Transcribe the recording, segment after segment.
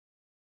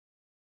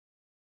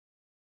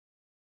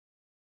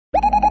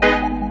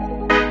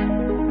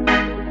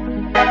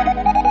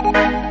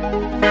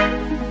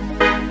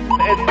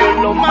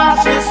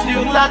marcher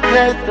sur la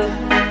tête.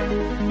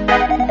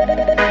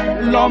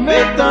 L'homme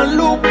est un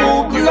loup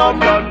pour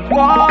l'homme.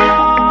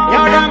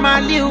 Y'a dans ma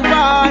liu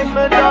boy.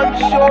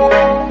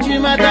 Tu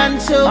me donnes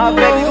chaud.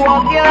 Avec toi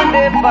rien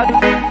n'est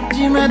facile.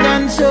 Tu me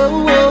donnes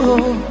chaud.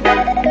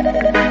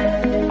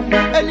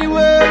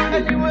 Anyway.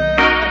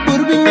 Pour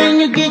bi may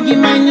ñu géej gi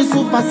may ñu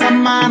suuf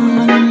asamaan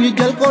ñu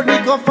jël ko di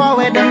ko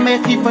foowe demee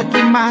xiif ak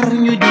i mar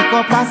ñu di ko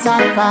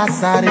pasar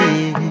pasare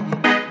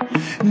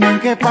ñu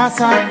ngi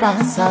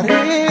pasare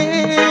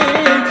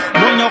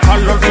bu ñu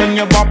xoolul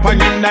suñu bopp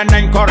ñun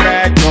danañ ko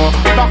réccu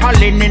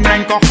doxalin ni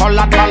nañ ko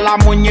xoolaat bala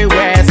mu ñuy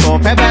weesu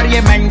feebar yi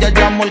meñ ja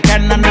jomul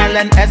kenn ne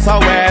leen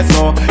SOS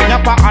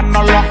ñëpp a ànd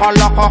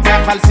loxo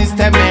xeexal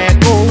système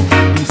ko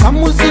ñu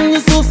sàmmul suñu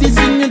suuf si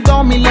suñu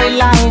doom yi lay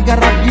laal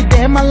garab yi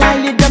deema laal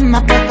yi dem na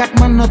pekkat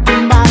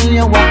mënatul mbaal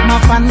yow wax ma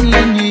fan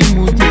la ñuy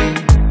mujjee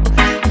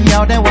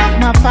yow de wax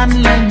ma fan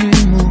la ñuy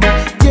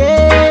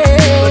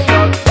mujjee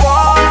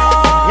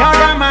yow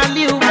dama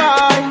liw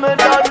boy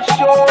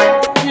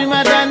tu me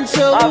donnes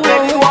chaud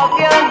avec toi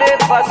rien n'est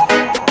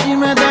facile tu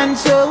me donnes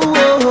chaud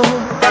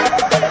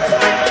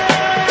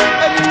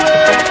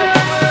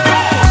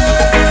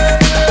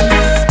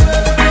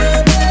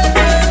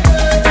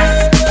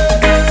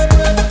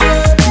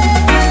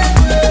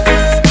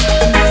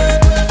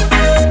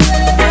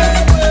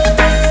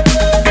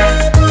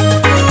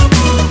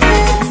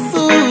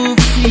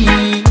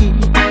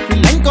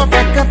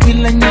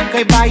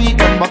kay bàyyi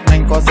kon bokk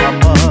nañ ko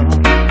sama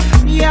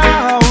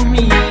yow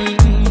mi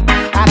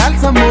aral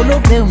sa mbooloo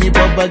réew mi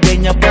boo bëggee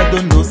ñëpp a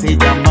dundu si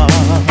jàmm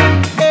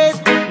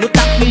lu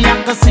tax ñu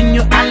yàq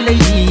suñu àll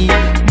yi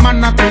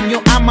mënatuñu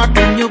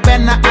amatuñu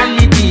benn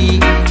alibi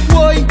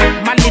wooy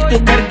malitu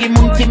kër gi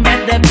mu ngi ci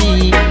mbedd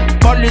bi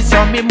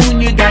pollution bi mu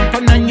ñu gaañ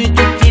kon nañu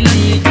jóg ci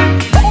lii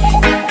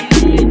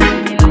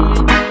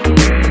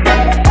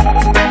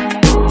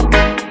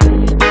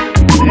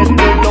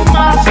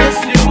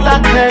sur la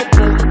tête.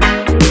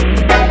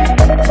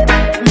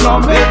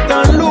 L'homme est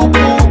un loup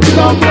pour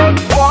l'homme.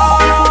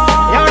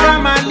 Y'a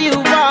dans ma liu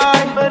boy.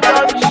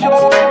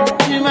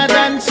 Tu me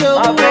donnes chaud.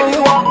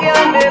 Avec toi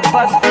rien n'est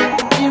facile.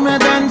 Tu me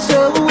donnes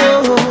chaud.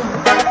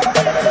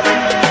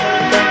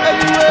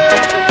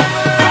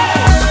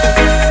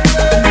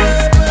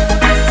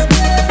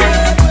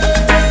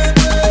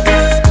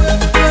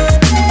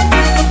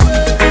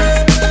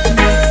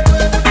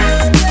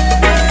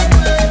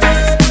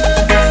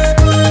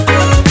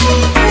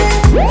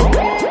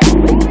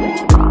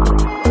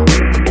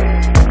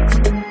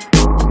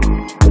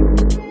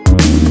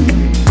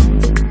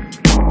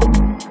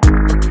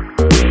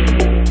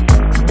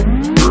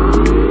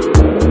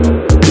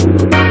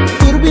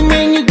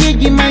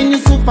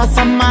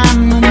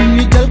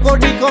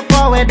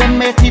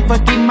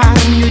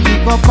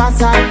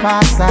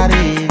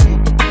 Pasare,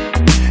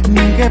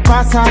 ninge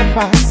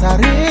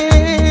pasare.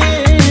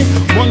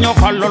 Bu ñu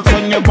xoolul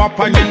suñu bopp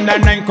ñun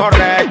danañ ko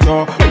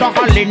réccu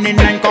doxalin ni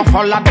nañ ko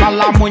xoolaat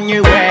bala mu ñuy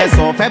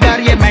weesu feebar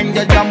yi meñ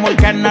ja jomul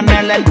kenn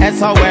ne leen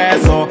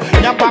SOS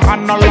ñëpp a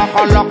ànd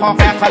loxo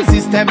xeexal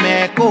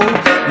système ko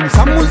ñu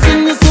sàmmul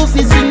suñu suuf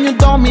si suñu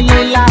doom yi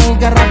lay laal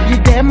garab yi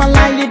deema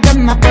laal yi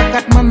dem na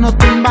pekkat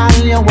mënatul mbaal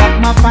yow wax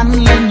ma fan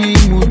la ñuy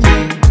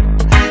mujjee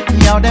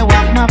yow de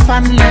wax ma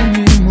fan la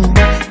ñuy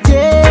mujjee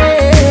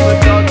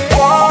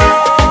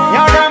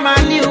yow dama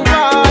liw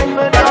boy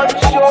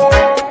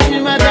tu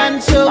me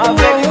donnes chaud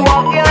avec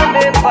toi rien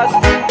n'est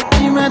facile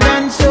tu me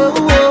donnes chaud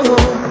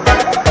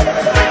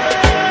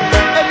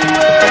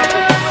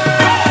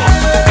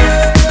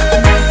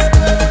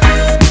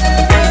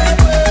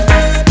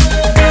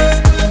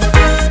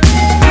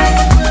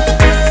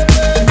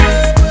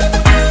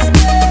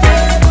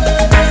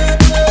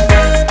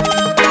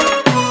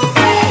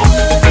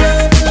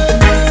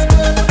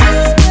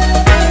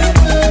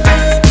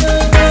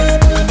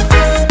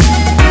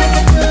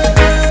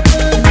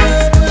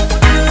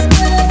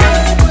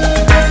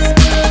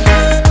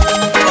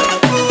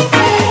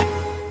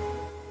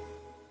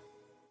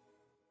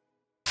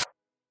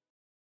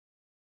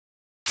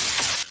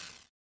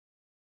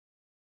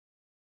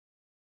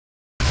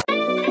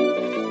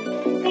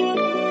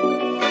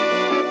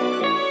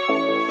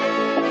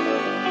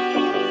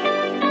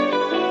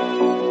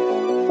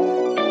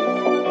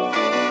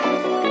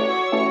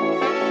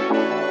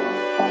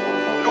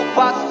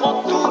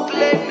passerons toutes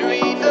les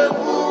nuits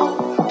debout,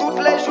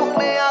 toutes les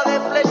journées à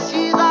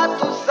réfléchir à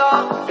tout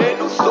ça, et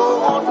nous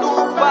saurons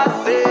nous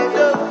passer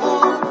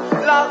debout.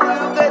 La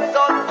rue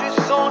résonne du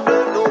son de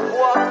nos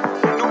voix.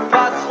 Nous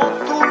passerons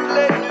toutes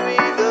les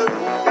nuits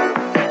debout,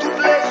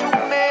 toutes les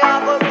journées à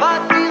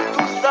rebâtir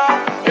tout ça,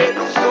 et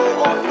nous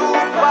saurons nous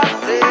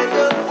passer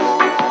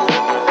debout.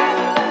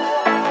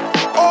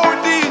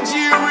 ODG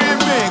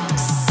remix.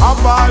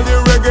 Of all the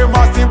reggae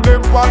massive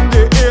them on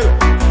the hill.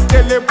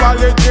 Tell the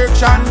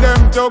politician them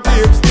to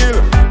keep still.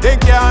 They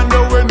can't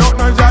do it,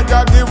 nothing.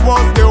 Jaja give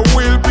us the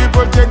will.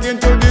 People taking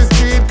to the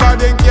street cause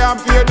they can't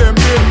pay them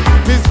bill.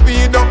 Me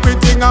speed up me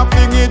thing and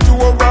fling it to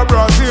over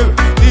Brazil.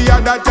 The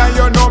other time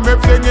you know me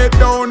fling it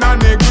down on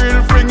the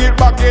grill. Fling it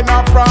back in a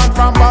France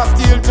from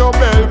Bastille to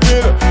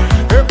Belleville.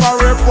 If a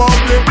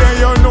republic then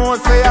you know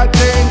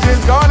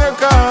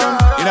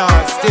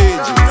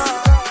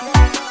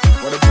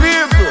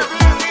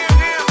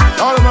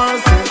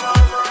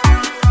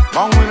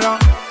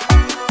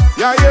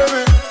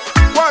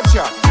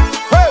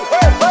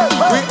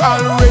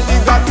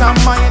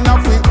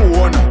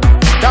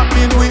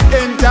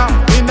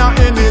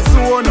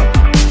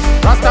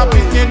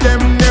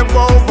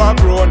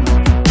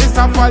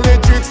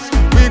politics,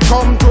 we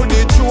come to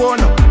the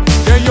throne.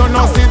 Then you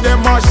know see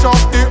them mash up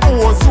the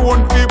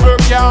ozone. People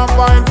can't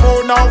find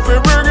food now, we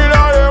bring it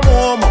on them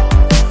home.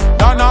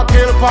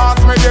 Danakil pass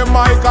me the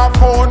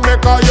microphone,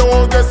 make a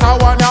use this I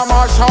wanna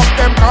mash up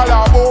them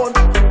collarbone.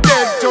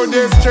 Take to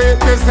the street,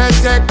 me say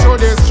take to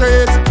the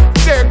street.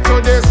 Take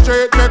to the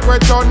street, make we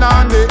turn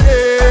on the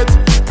 8.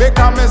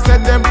 Because me say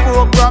them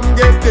program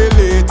get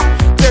delete.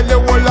 Tell the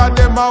whole of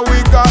them how we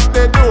got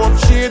the dope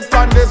shit.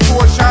 On the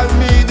social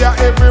media,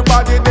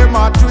 everybody them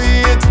a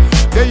tweet.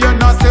 They you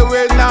know say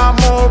we now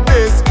move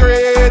is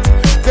great.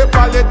 The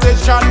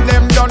politician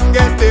them don't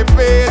get the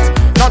faith.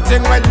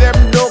 Nothing with them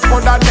do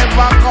could have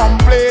never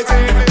complete.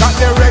 Got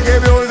the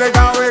reggae music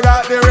and we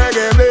got the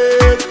reggae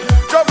beat.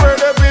 Go for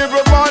the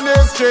people on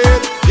the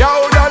street. Yo,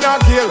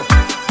 Danakil,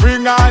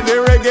 bring all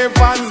the reggae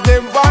fans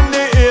them from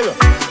the hill.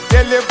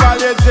 Tell the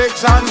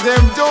politicians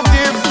them to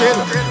keep still.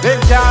 They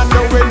can't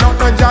do it, not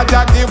no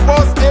Jaja give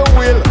us the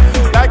will.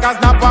 Like a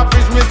snapper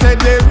fish, me say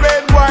the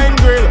red wine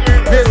grill.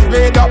 Me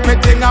speed up me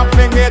thing and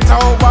fling it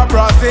over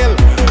Brazil.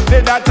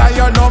 Did that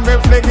you know me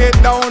fling it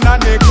down on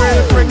the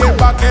grill. Bring it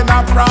back in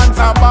a France,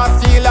 a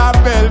Bastille, a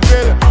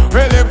Belleville.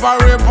 We live a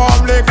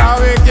republic and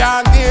we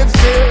can't keep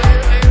still.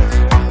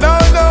 No,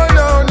 no,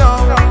 no, no.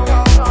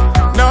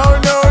 No,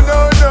 no,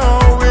 no, no,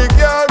 we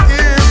can't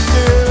keep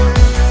still.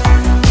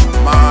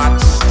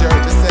 March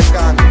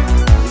 32nd,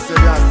 you see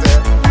me I say,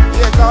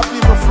 yeah, got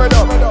people fed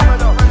up.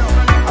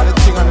 And the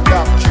thing on the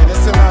doctrine, you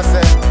see me I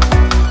say,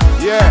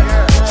 yeah,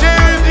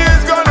 change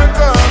is gonna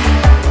come.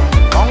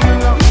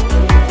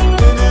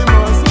 Then it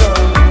must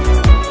come.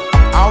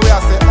 And we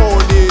are say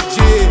ODG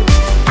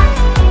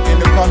in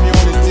the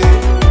community.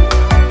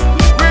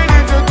 Ready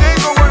to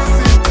take over the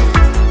city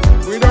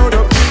without a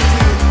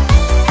pity.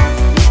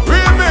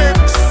 Remix,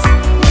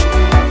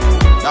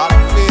 not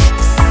fix.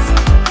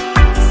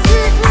 6.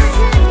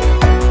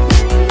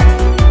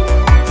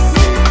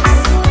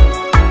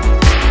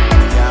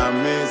 Can't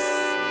miss.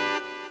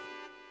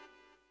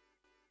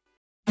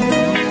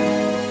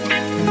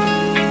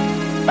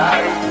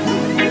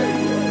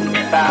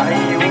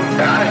 Paris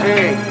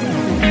outragé,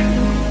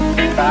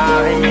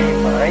 Paris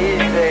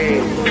brisé,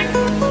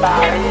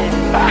 Paris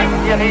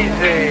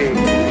martyrisé,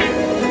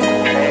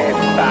 et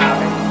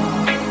Paris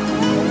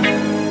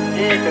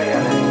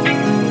libéré,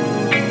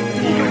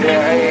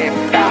 libéré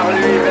par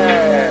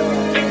lui-même,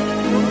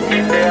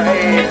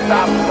 libéré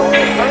par son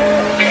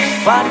peuple.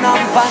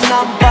 Panam,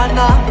 Panam,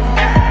 Panam,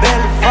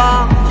 belle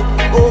femme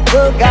au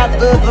regard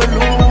de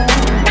velours.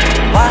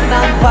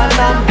 Panam,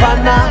 Panam,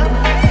 Panam,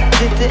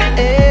 j'étais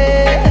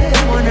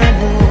mon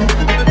amour.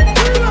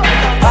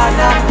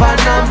 Panam,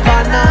 Panam,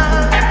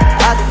 Panam,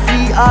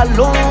 assis à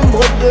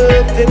l'ombre de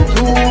tes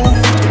tours.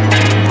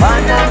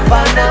 Panam,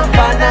 Panam,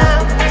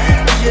 Panam,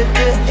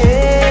 j'étais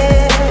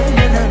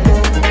mon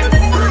amour.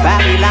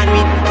 Paris la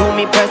nuit, to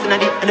me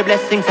personally, and the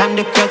blessings and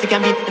the curse it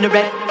can be. In the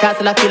red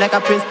castle I feel like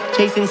a prince,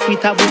 chasing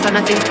sweet taboos and I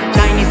sing.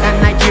 Chinese and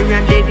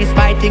Nigerian ladies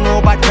fighting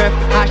over turf.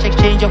 Harsh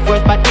exchange of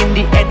words, but in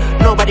the end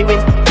nobody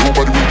wins.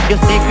 Your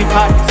sacred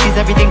heart sees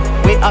everything.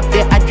 Way up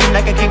there, I dream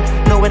like a king.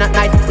 No, we're not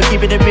nice, we're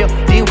keeping it real.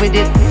 Deal with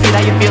it, feel how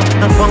you feel.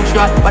 Not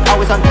functional, but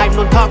always on time.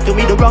 Don't talk to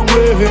me the wrong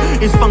way.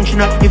 It's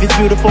functional, if it's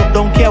beautiful,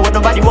 don't care what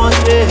nobody wants.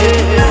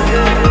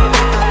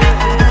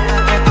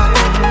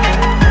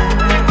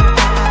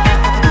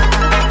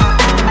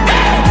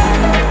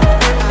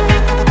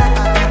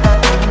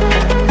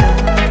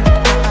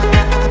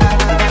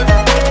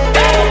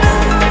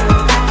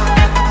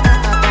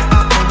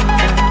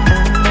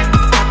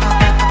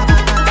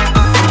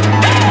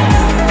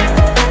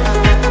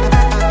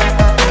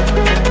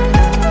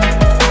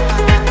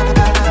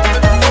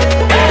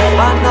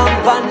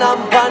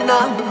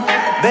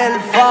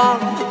 Belle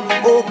femme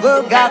au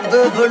regard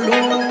de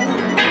velours.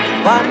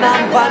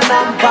 Panam,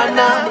 Panam,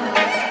 Panam,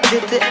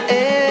 j'étais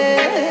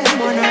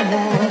mon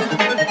amour.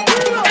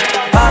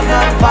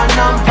 Panam,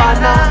 Panam,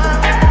 Panam,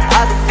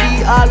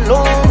 assis à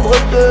l'ombre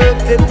de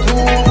tes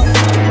tours.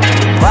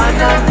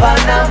 Panam,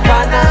 Panam,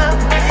 Panam,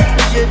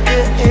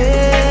 j'étais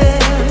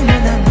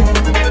mon amour.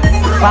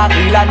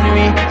 Paris la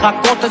nuit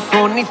raconte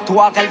son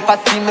histoire. Elle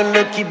fascine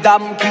le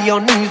kidam qui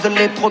en use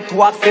les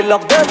trottoirs. C'est lors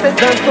de ces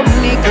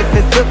insomnies que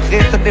ses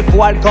secrets se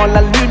dévoilent. Quand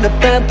la lune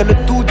teinte le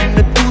tout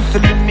d'une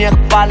douce lumière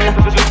pâle.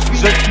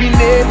 Je suis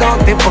né dans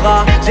tes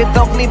bras, j'ai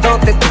dormi dans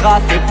tes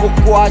draps. C'est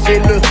pourquoi j'ai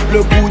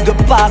le goût de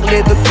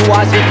parler de toi.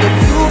 J'ai des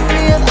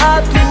souvenirs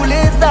à tous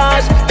les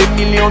âges, des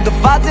millions de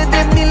faces et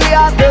des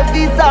milliards de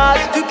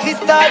visages. Tu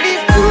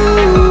cristallises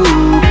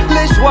tout,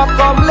 les joies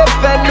comme les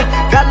peines,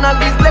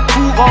 canalise les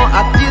courants,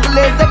 attire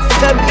les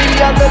extrêmes. Il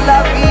y a de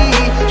la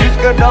vie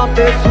jusque dans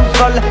tes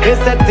sous-sols et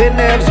cette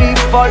énergie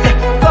folle.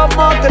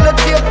 Comment te le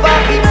dire,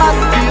 Paris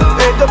aspire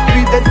et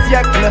depuis des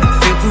siècles.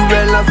 C'est d'où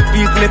elle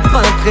inspire les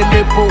peintres et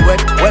les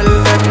poètes. Well,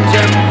 même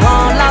j'aime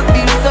quand la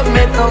ville se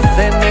met en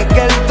scène et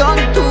qu'elle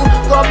donne tout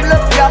comme le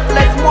diable.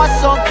 Laisse-moi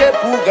chanter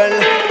pour elle.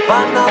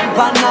 Panam,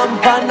 Panam,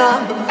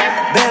 Panam,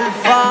 belle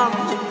femme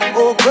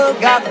au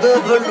regard de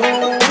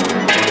velours.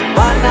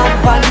 Panam,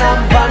 Panam,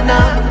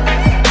 Panam,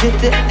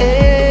 j'étais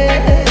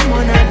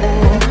mon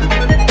amour.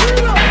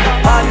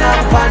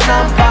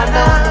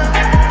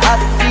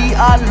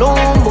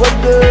 l'ombre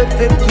de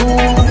tes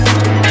tours.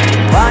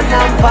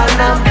 Panam,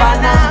 Panam,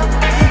 Panam,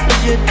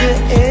 je te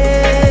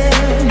hais,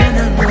 mon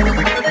amour.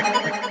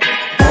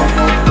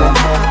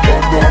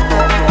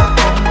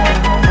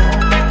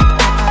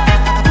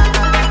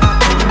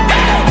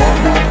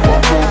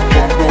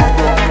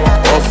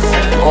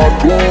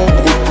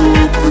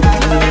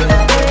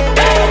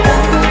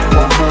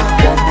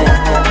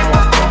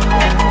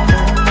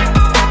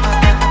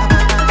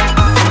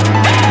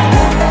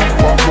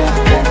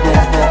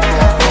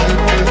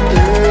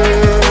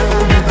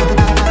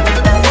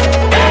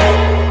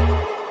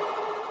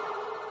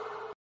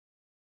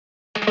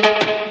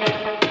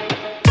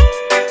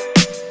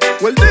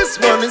 Well, this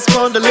one is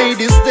for the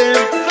ladies there.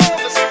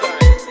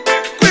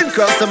 Queen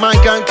cross the mic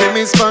and Kim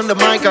is on the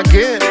mic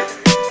again.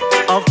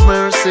 Of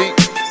mercy,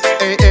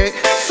 hey, hey.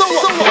 So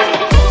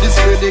this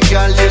pretty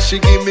girl, yeah, she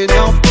give me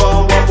enough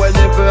power.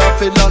 Whenever I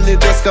feel lonely,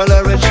 just call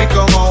her and she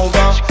come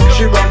over.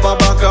 She rub her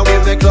back and we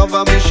make love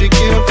and me she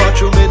care for.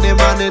 Too many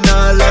man in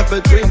her life,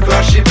 but green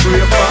cross she pray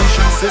for.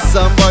 See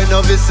some boy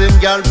novice in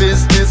girl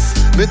business.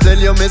 Me tell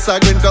you miss a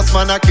green cause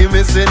man a keep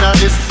missing a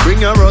this. Bring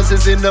her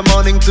roses in the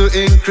morning to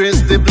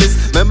increase the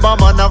bliss. Remember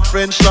man a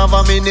French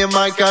lover, me name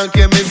Michael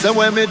Chemist. And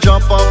when me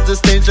jump off the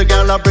stage a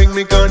girl a bring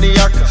me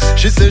cognac.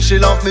 She says she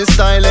love me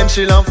style and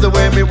she love the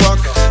way me walk.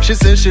 She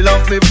says she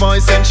love me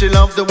voice and she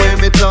love the way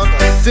me talk.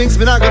 Things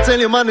me not gonna tell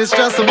you man, it's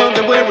just about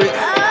the way we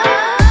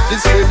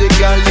This pretty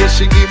girl, yeah,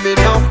 she give me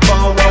enough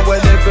power.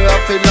 Whenever I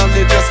feel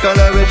lonely, just call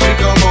her and she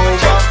come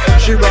over.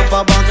 She rub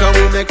her back and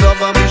we make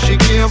love and me she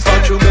care for.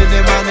 Too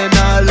many man in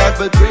her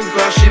life, but green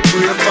cross she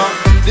pray for.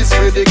 This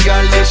pretty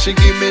girl, yeah, she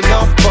give me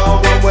enough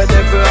power.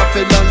 Whenever I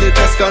feel lonely,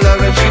 just call her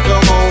and she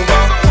come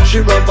over. She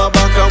rub her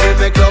back and we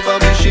make love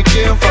and me she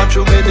care for.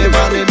 Too many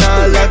man in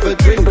her life, but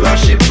green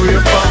cross she pray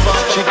for.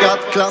 She got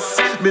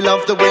class, me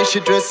love the way she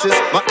dresses.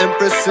 My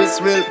empress is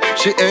real,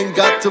 she ain't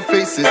got two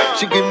faces.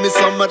 She give me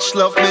so much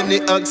love,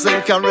 many hugs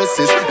and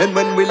caresses. And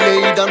when we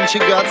lay down, she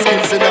got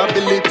skills and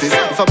abilities.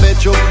 If I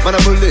met you, man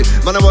I bully,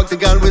 man I walk the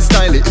girl with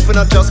style. If you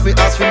not just me,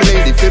 ask for me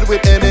lady. Filled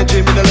with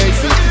energy, me no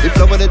lazy. If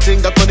love wanna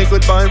think that money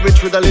could buy, rich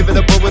with a live in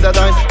a poor with a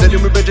dime. Tell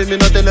you me bridging, me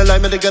not in a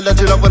line. Me the girl that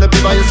you love wanna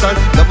be by your side.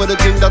 Love wanna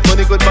think that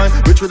money could buy,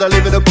 rich with a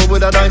live in a poor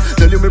with a dime.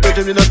 Tell you me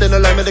bridging, me not in a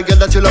line. Me the girl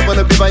that you love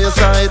wanna be by your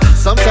side.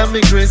 Sometimes me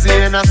crazy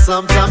and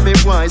sometimes me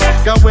wise.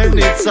 Cause when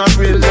it's a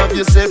real love,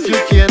 yourself you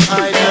can't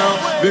hide now.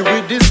 Be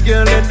with this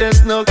girl and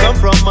there's no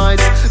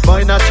compromise.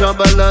 Boy not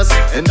trouble us,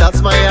 and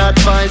that's my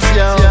advice,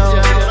 yo.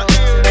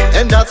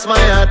 And that's my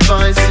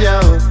advice, yo.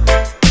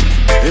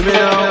 Hear me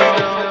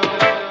now.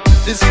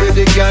 This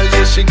pretty girl,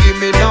 yeah, she give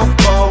me enough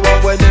power.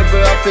 Whenever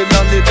I feel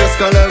lonely, just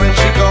call her and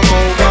she come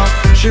over.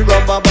 She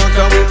rub her back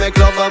and we make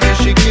love and me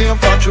she care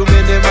for. Too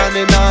many man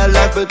in her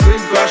life, but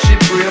green cross she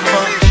pray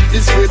for.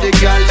 This pretty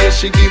girl, yeah,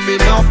 she give me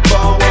enough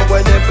power.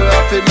 Whenever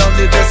I feel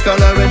lonely, just call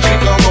her and she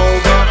come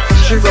over.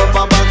 She rub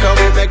her back and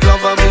we make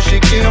love and me she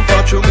care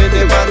for. Too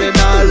many man in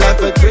her life,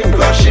 but green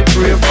cross she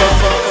pray for.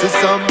 See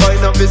some boy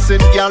not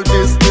missing girl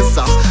business.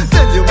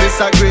 Tell you miss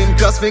a green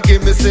cross, me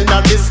keep missing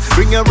a this.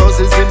 Bring her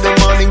roses in the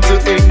morning to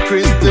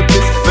increase the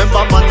bliss.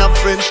 Remember man a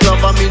French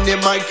lover, me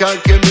name Michael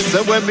Chemist.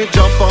 And when me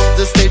jump off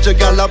the stage, a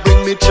girl a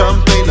bring me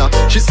champagne.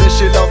 She says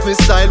she love me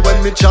style when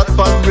me chat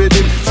pan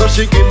rhythm. So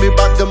she give me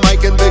back the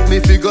mic and beg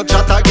me fi go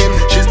chat again.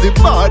 She's the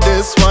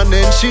baddest one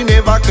and she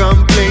never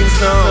complains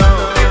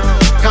now.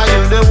 Cause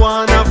you the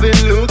one I've been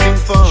looking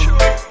for.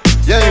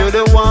 Yeah, you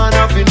the one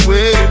I've been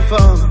waiting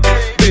for.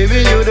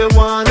 Baby, you the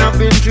one I've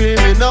been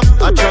dreaming of.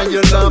 I try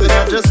your love and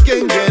I just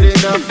can't get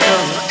enough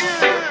now.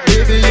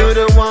 Baby, you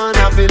the one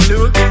I've been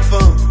looking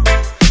for.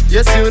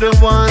 Yes, you the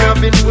one I've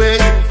been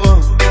waiting for.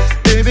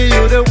 Baby,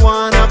 you the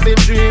one I've been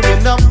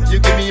dreaming of. You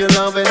give me your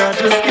love and I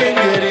just can't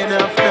get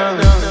enough now.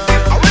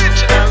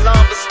 Original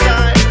love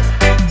style.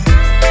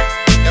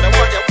 And I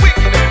want you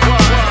wicked and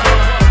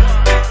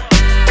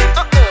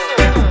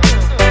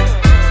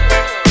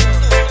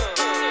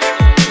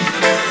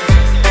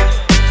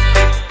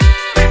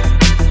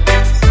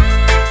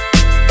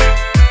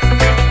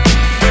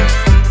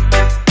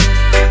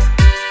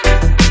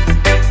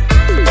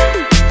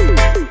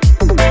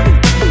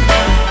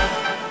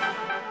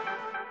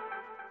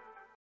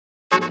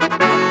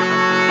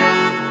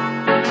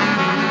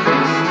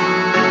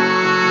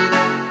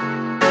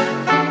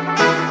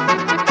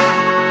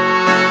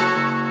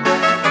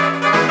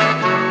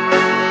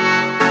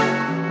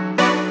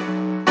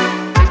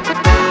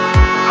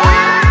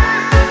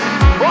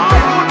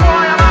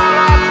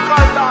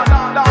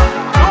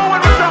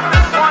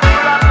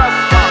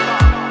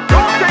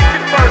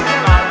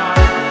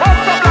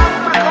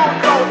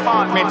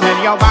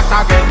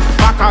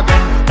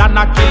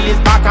Danakil is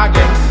back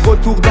again.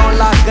 Retour dans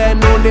l'arène,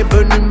 on est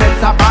venu mettre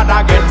sa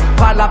badaguette.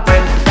 Pas la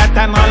peine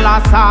d'éteindre la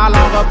salle,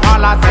 on reprend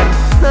la scène.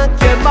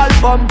 5e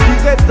album qui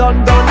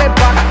résonne dans les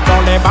bacs.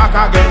 Dans les back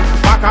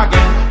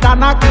again.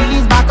 Danakil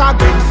is back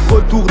again.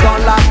 Retour dans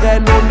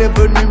l'arène, on est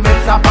venu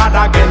mettre sa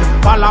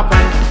badaguette. Pas la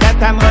peine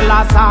d'éteindre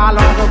la salle,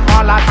 on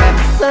reprend la scène.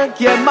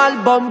 5e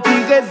album qui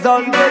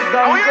résonne.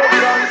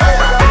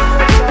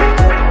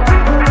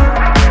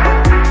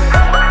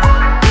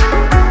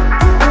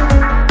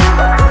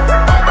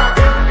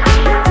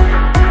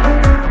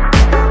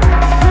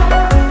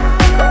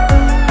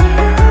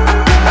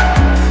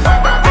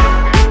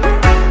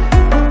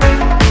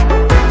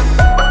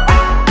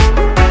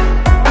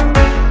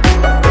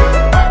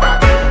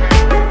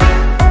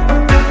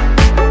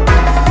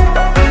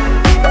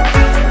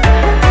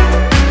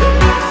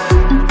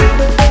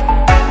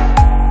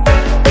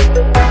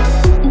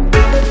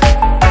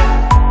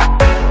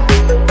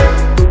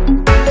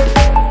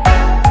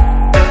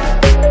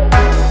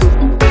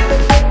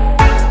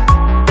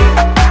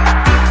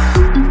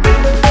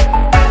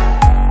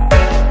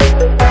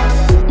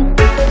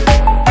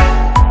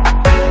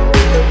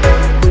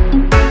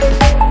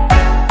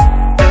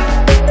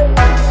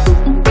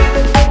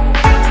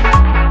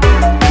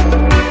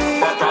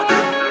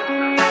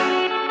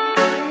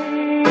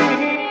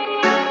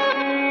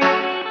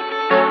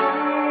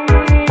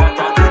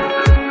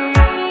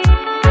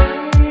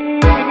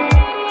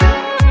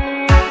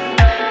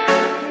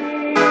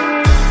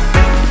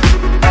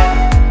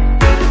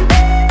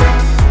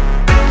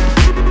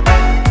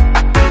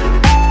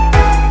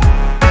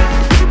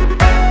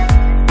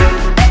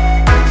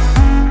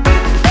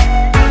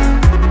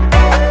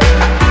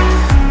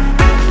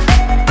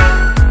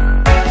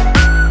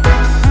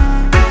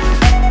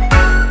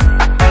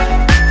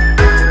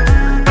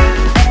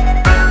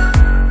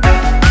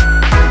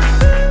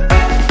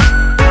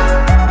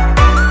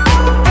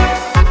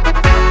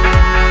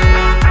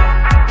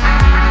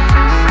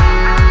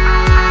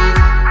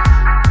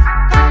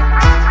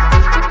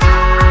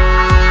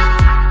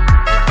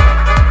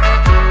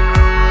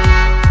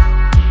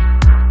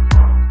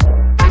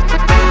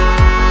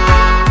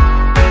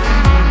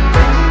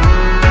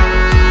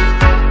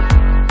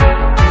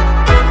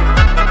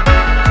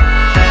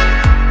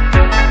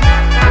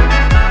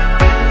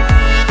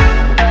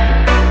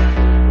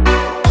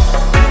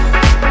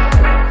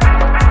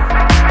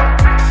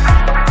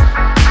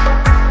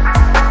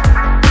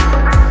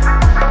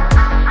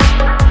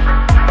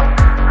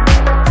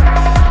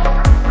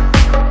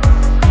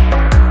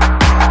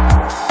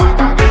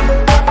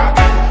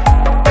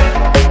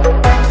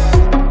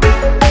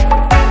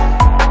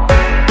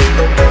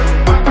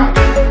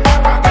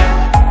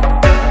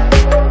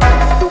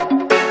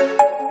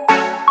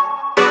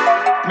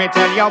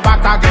 you're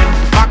back again,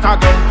 back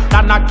again.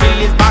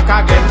 Danakil is back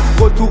again.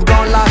 Retour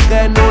dans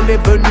l'arène, on est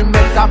venu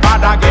mettre ça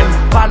bad again.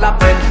 Pas la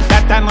peine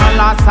d'éteindre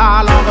la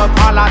salle, on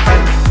reprend la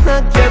scène.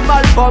 5e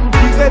album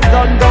qui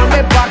résonne dans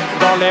les bacs.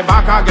 Dans les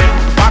back again,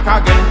 back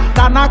again.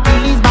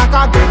 Danakil is back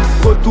again.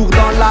 Retour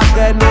dans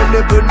l'arène, on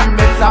est venu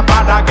mettre ça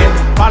bad again.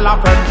 Pas la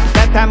peine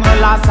d'éteindre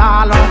la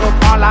salle, on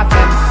reprend la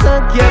scène.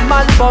 5e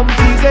album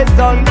qui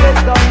résonne,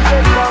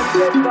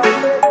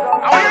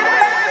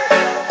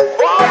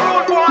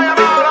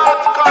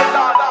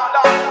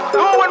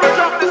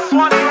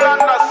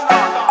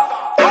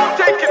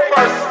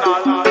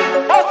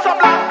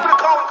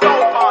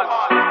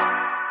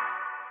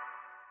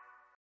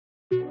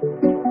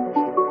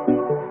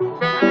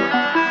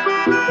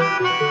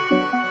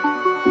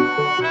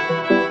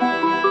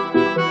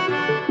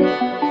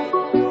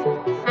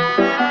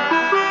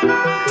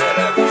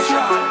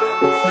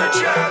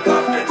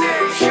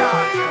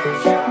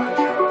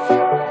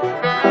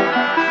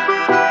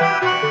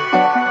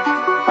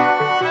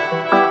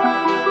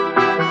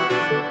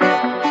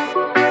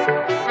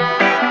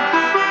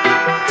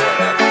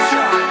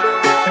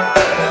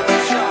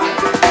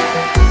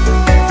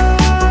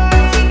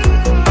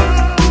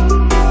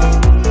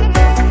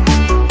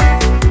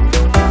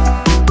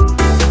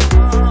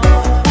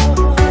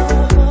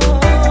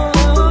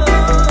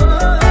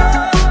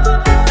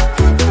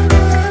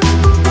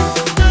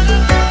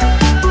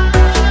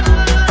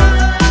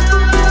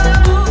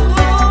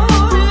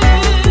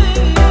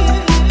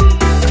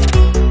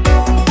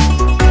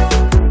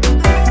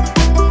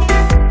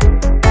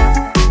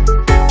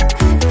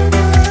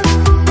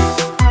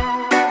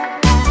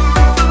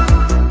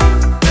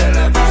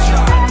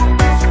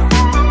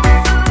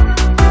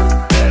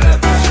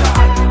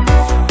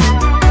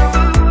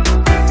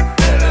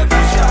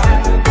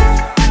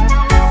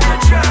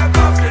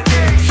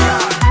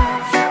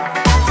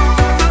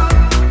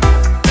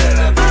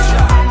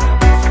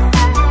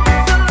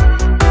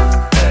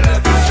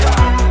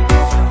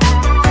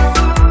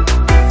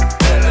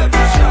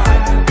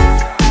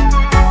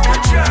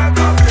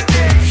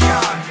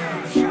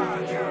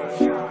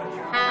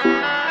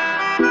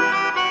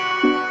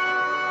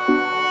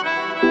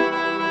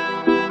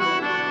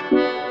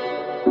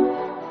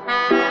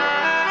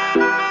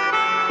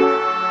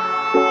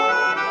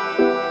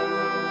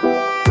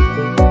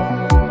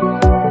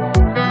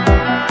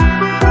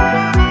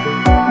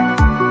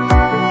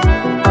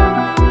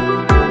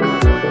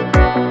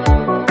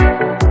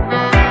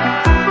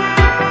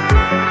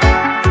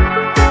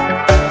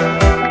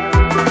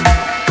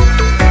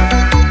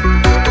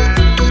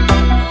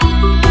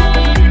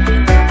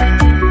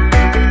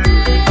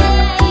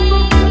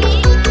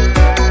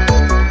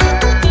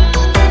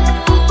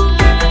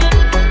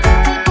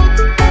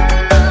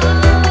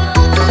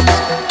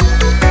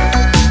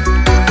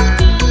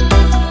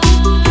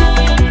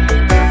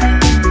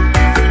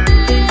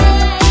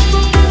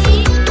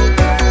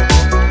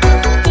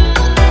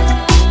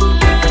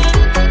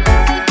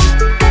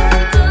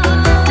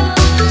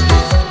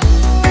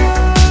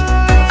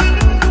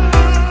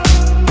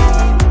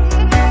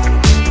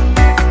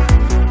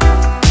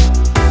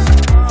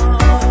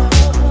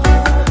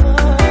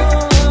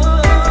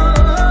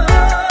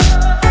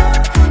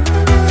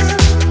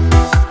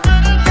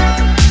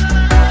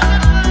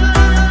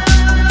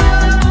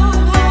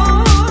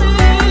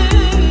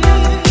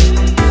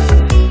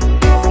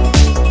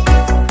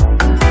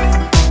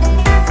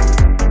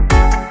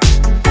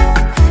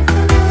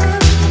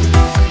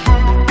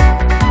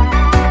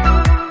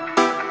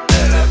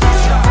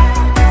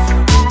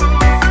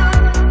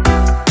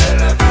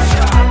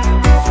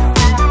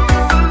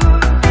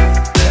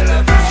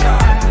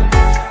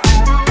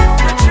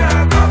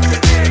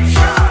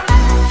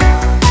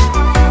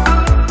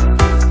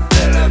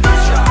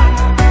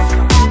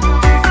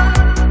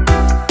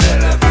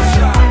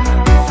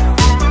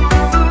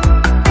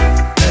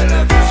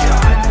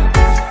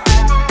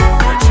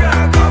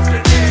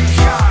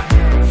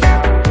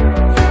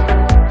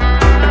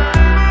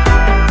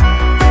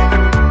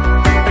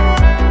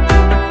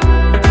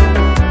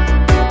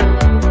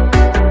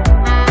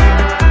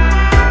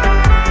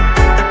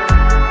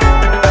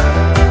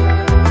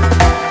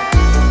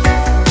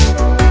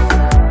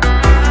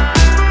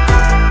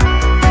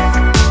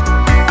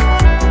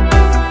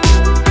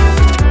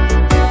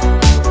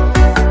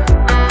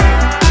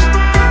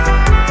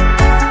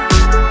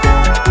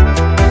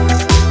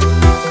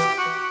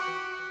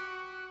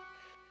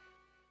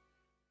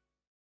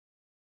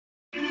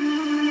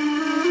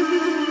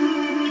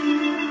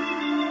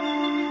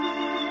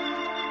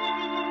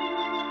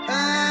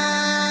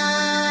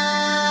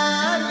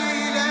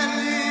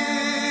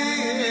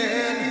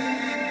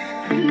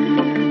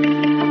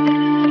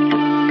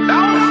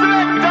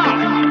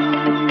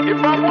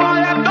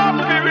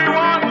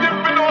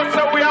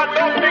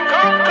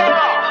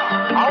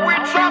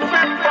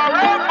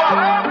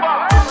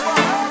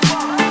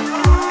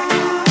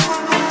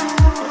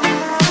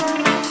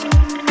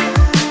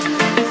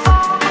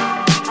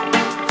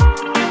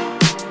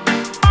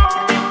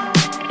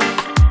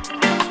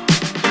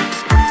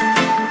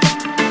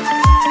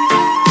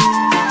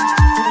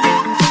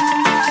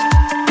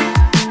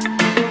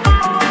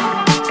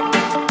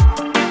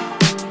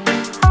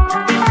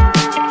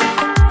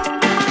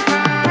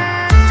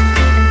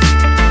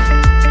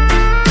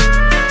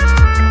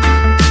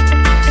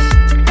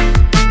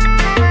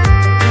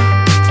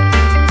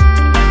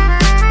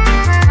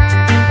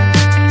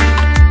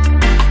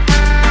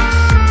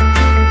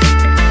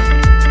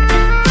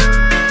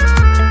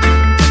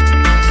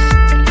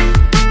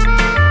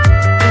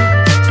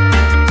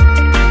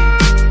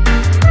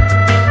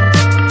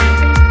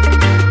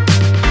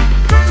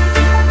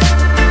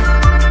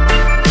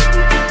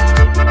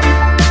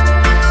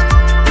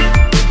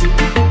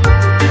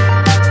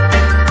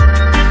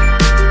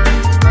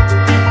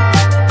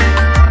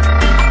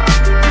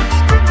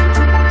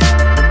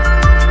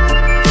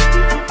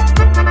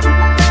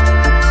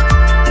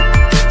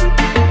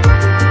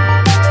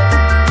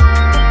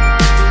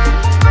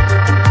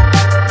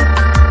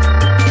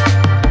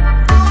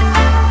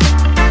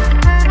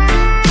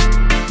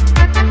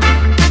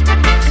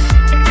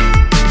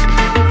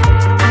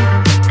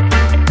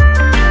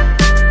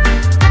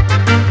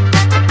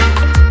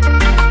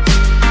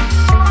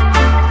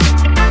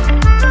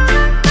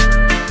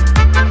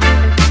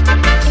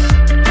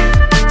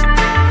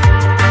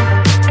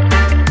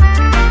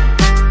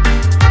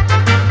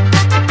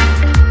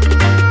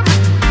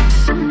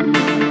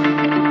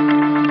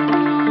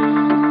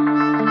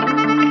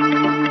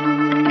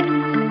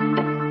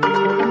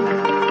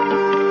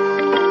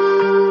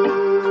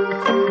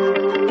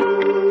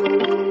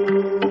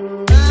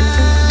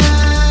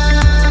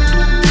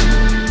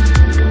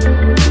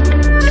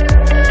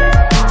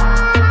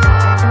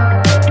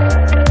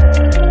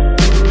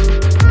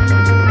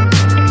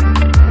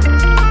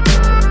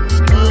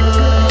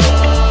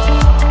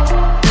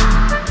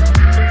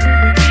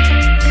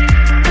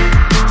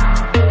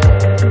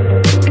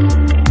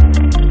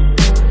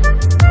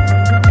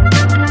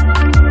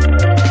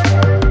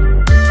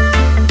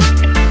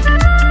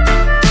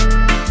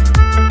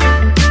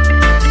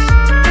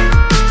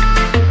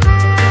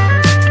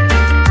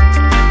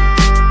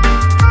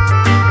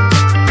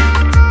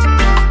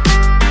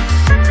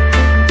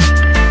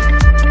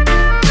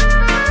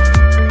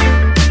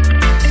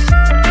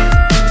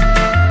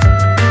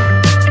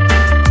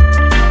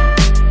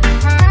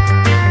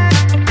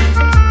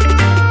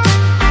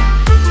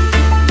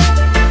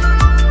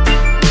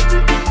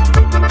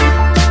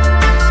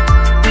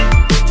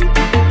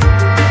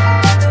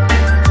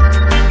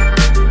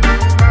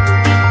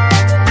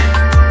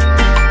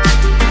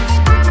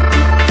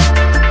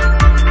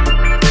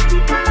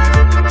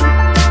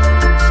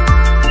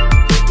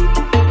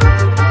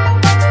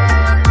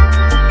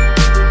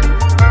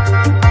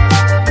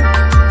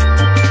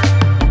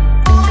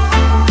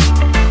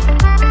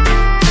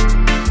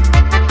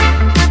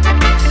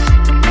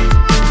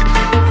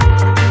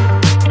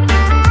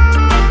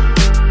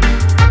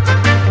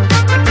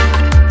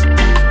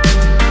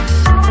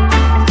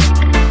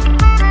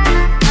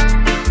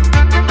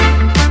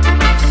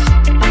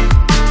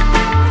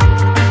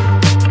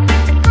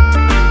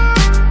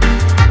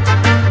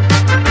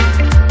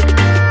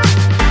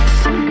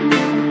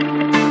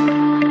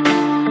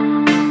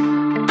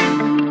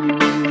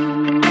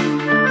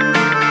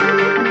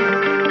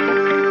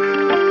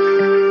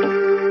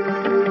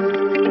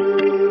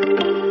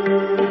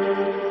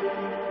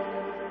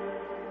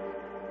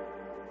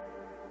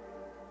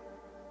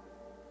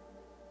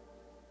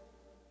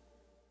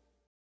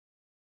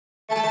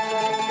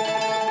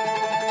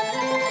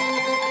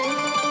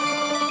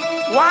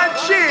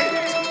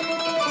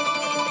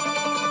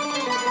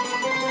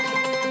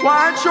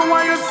 Watch you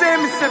while you say,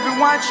 me say,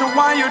 watch you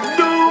while you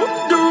do.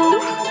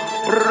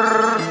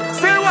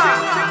 Say what?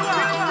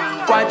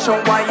 Watch you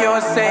while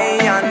you say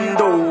and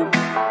do.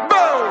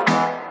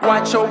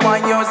 Watch you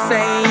while you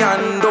say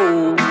and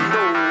do.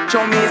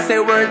 Show me say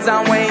words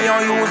and way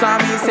you use,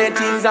 and me say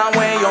things and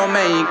way you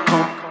make.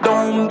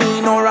 Don't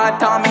be no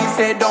rat, and me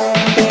say don't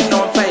be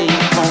no fake.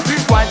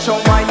 Watch you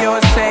while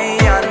you say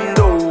and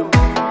do.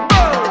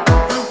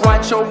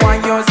 Watch you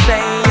while you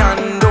say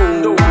and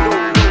do.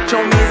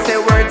 Show me say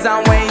words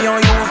and way you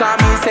use, and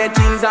me say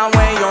things and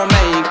way you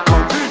make.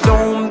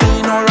 Don't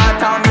be no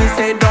rat, and me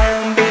say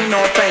don't be no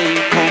fake.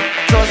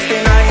 Trust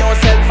in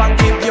yourself and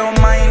keep your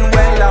mind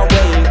well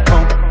awake.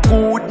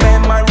 Good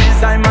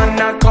memories I man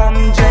a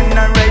come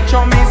generate.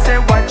 Show me say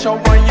watch out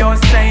what you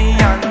say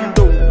and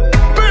do.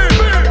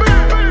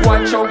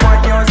 Watch out what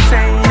you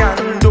say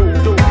and do.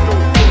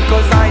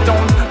 Cause I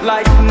don't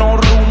like no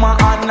rumor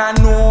and I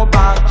know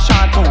back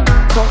shot on.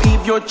 So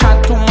if you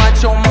chat too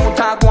much your mouth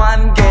a go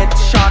and get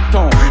shot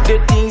on.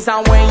 The things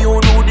and when you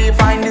do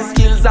define the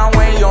skills and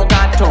when you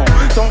got on.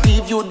 So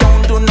if you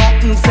don't do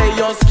nothing say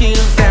your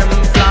skills them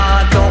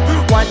flat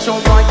on. Watch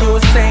out what you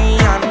say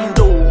and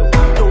do.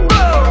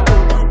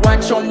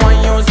 Watch out what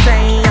you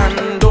say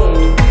and do.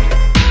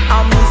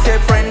 And me say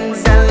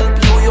friends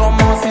help you, you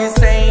must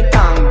say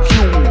thank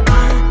you.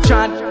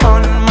 Chat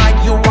on mic,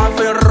 you have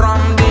to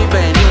ram the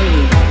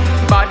venue.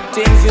 Bad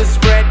things you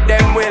spread,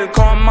 them will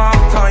come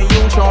after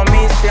you. Show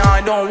me say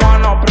I don't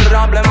want no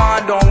problem,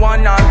 I don't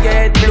wanna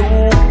get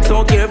blue.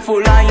 So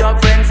careful of your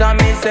friends, and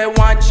me say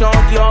watch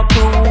out your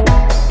crew.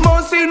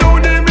 Must you know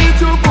the meat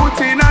you put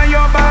in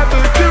your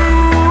Bible too.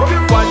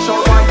 Watch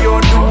out what you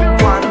do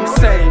and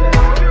say.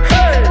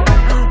 Hey,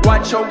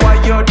 watch out what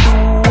you do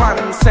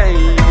and say.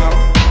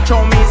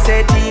 Show me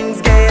say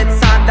things get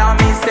sad, and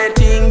me say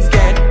things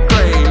get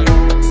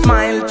great.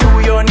 Smile to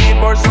your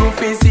neighbors, you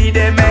can see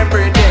them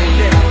every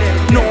day.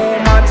 No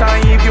matter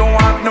if you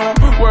have no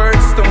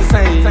words to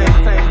say.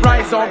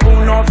 Rise up,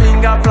 put no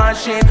finger,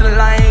 flash it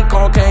like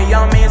okay.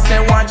 And me say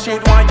watch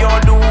it what you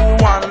do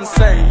and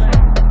say.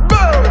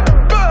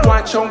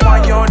 Watch out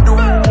what you do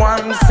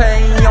and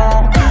say.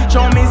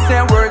 Show me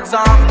say words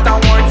after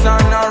words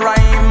and a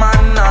rhyme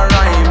and a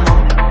rhyme.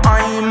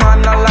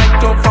 I like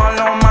to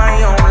follow my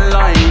own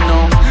line.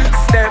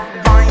 Step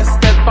by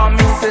step, and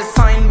me say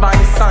sign by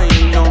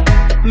sign.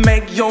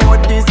 Make your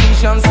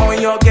decision so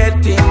you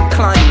get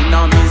inclined.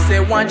 And me say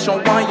watch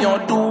out what you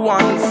do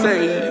and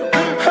say.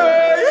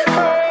 Hey,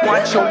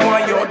 watch out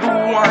what you do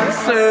and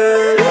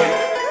say.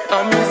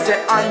 And me say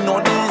I know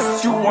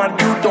this you and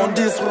you don't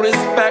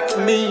disrespect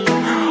me.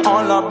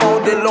 All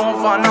about the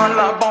love and all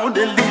about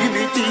the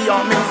liberty.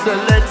 And me say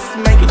let's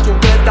make it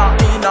together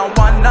in a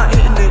one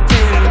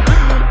unity.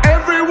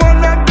 Everyone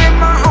of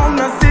them are on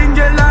a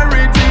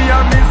singularity.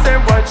 And me say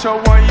watch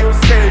out what you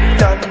say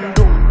and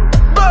do.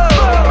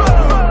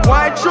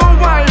 Watch out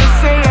what you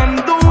say and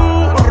do.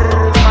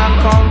 Man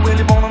can't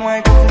really burn the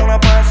microphone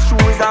up my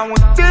shoes. I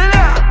will tell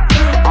ya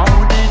how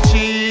the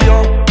Gio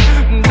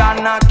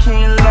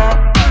Danakil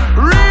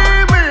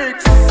remix.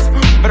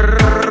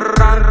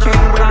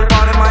 Ranking really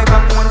burn the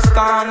microphone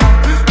stand.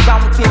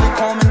 Something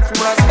coming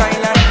for a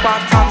style and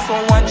pattern. So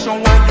watch out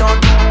what you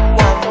do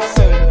and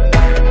say.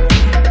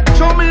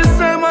 Show me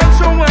say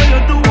watch out what you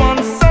do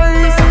and say.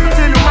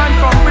 Till you man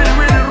come with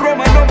the rum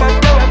and love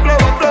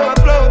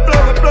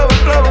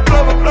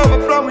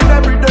and flowing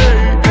every day.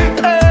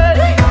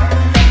 Hey,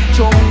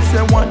 show me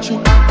say watch it,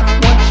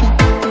 watch it,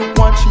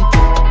 watch it.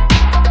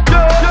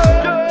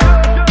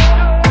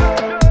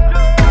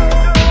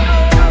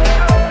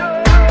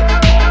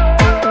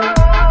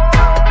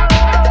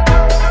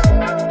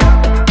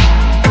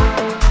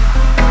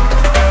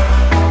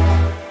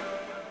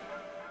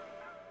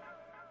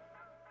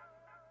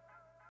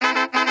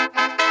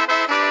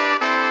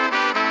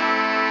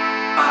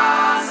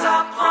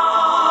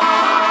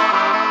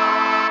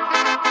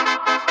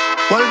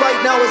 Well,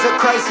 right now is a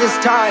crisis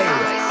time,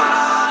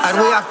 and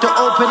we have to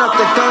open up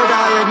the third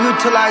eye and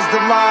utilize the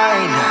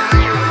mind.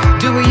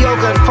 Do a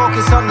yoga and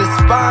focus on the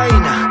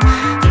spine.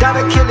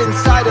 Danakil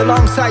inside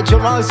alongside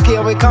Jamalski,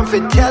 and we come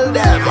to tell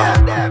them.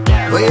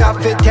 We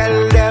have to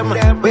tell them.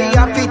 We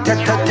have to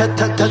tell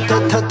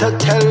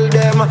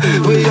them.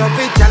 We have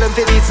to tell them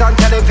for this and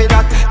tell them for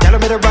that. Tell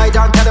them for the ride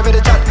and tell them for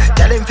the chat.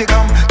 Tell them for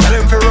come, tell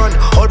them for run.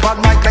 Hold on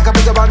mic like a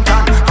bigger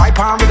bantan.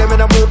 Hype on rhythm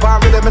and a move on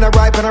rhythm and a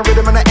ripe and a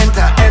rhythm and a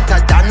enter.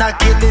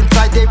 Danakil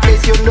inside their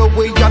place, you know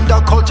we under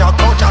culture.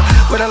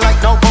 We don't like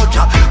no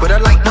vulture, we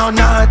don't like no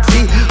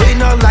Nazi. We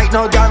don't like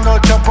no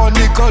Donald Trump or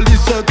Nicolas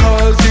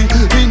Sarkozy.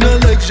 We don't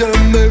like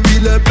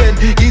Jean-Marie Le Pen,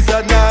 he's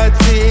a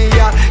Nazi.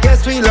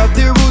 Yes, we love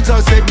the roots, I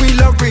said we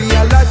love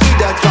reality,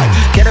 that's right.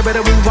 Get a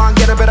better move on,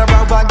 get a better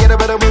round on, get a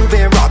better move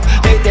and rock.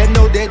 Make them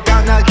know that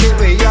Danakil,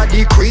 we are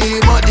the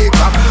cream of the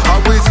crop.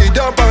 And we sit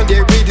down on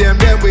the rhythm,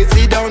 then we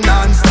sit down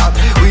non-stop.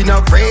 We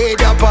not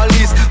afraid of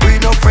police, we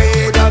not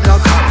afraid of no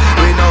cop.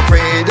 We not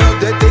afraid of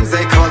the things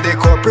they call the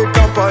corporate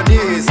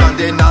companies. On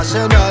the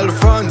national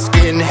front,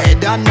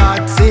 skinhead and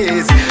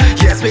Nazis.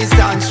 Yes, we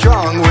stand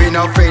strong, we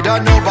not afraid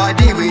of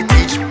nobody. We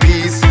teach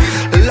peace,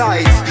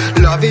 light,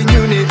 love in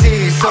unity.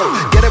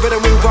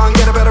 go and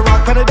get a better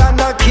rock better than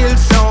the kill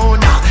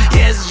sound.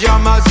 Yes,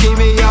 Jamalski,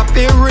 me up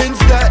here rinse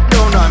that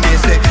down. Me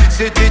say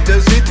city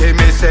to city,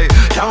 me say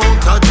town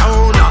to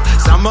town.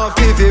 Some of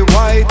it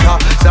white,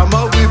 some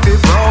of it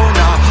brown.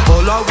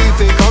 All of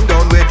it come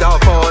down with a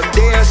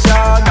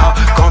foundation.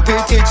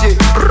 Competition,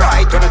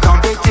 right when the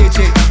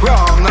competition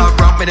wrong.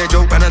 Rock me the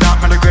joke, and the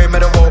knock me the grave, me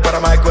the wall, but I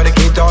mic where they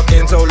keep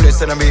talking. So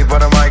listen to me for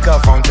the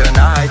microphone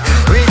tonight.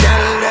 We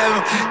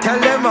tell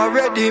them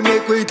already,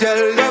 make we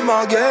tell them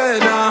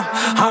again.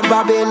 And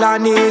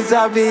Babylon is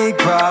a big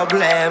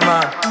problem.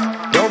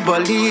 Don't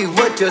believe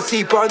what you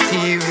see on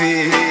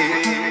TV.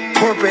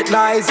 Corporate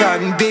lies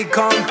and big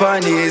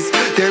companies.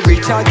 The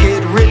rich are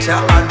get richer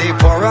and the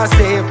poor are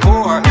stay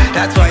poor.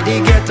 That's why they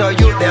get to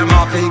you, them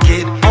off it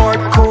get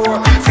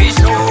hardcore. Fish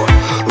sure,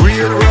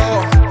 real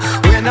raw.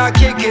 When I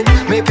kick it,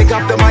 may pick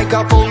up the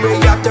microphone, we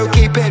have to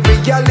keep it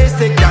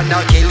realistic. They're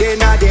not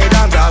killing a dead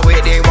hands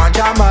away, they want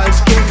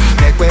Jamalski.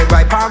 Make way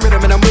right palm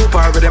rhythm and a move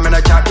on rhythm and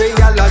a chat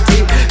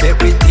reality. Make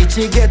we teach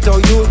you get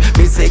to you,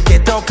 me say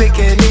get up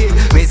picking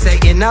it. Me say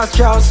in a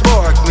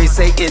Strasbourg, me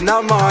say in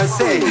a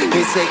Marseille.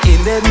 Me say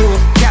in the new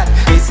cat,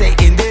 me say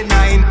in the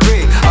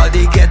 9-3. All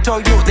they get to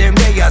you, them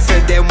they I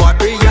said them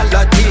want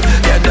reality.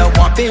 They don't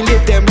want to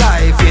live them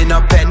life in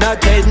a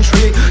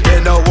penitentiary. They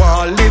don't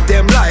want to live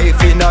them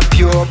life in a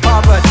pure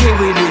poverty.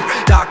 We need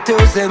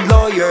doctors and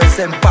lawyers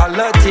and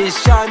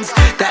politicians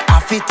that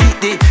have to teach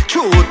the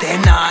truth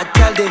and not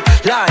tell the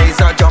lies.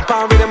 Or jump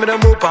on rhythm and a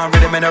move on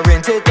rhythm and a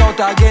rinse it out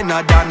again.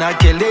 Or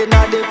Danakil in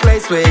the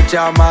place with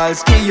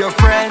Jamalski, your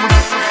friends.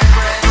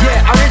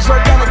 Yeah, original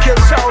Danakil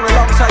sound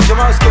alongside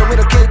Jamalski with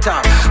a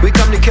K-Top. We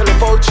come to kill a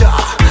vulture,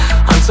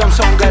 and some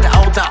song get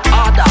out of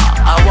order.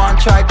 I want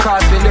to try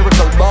cross the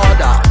lyrical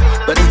border,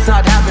 but it's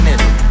not happening.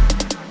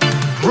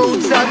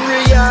 Roots and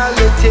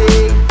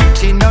reality,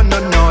 she no.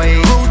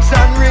 Roots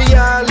and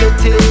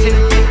reality,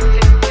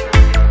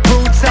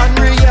 roots and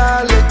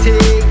reality,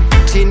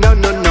 she no.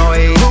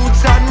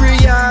 Roots and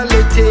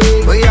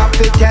reality, we have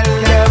to tell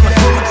them.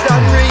 Roots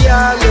and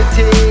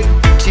reality,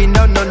 she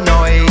no.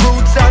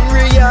 Roots and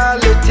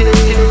reality,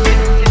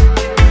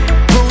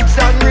 roots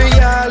and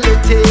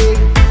reality,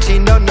 she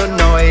no.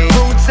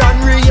 Roots and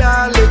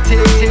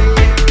reality.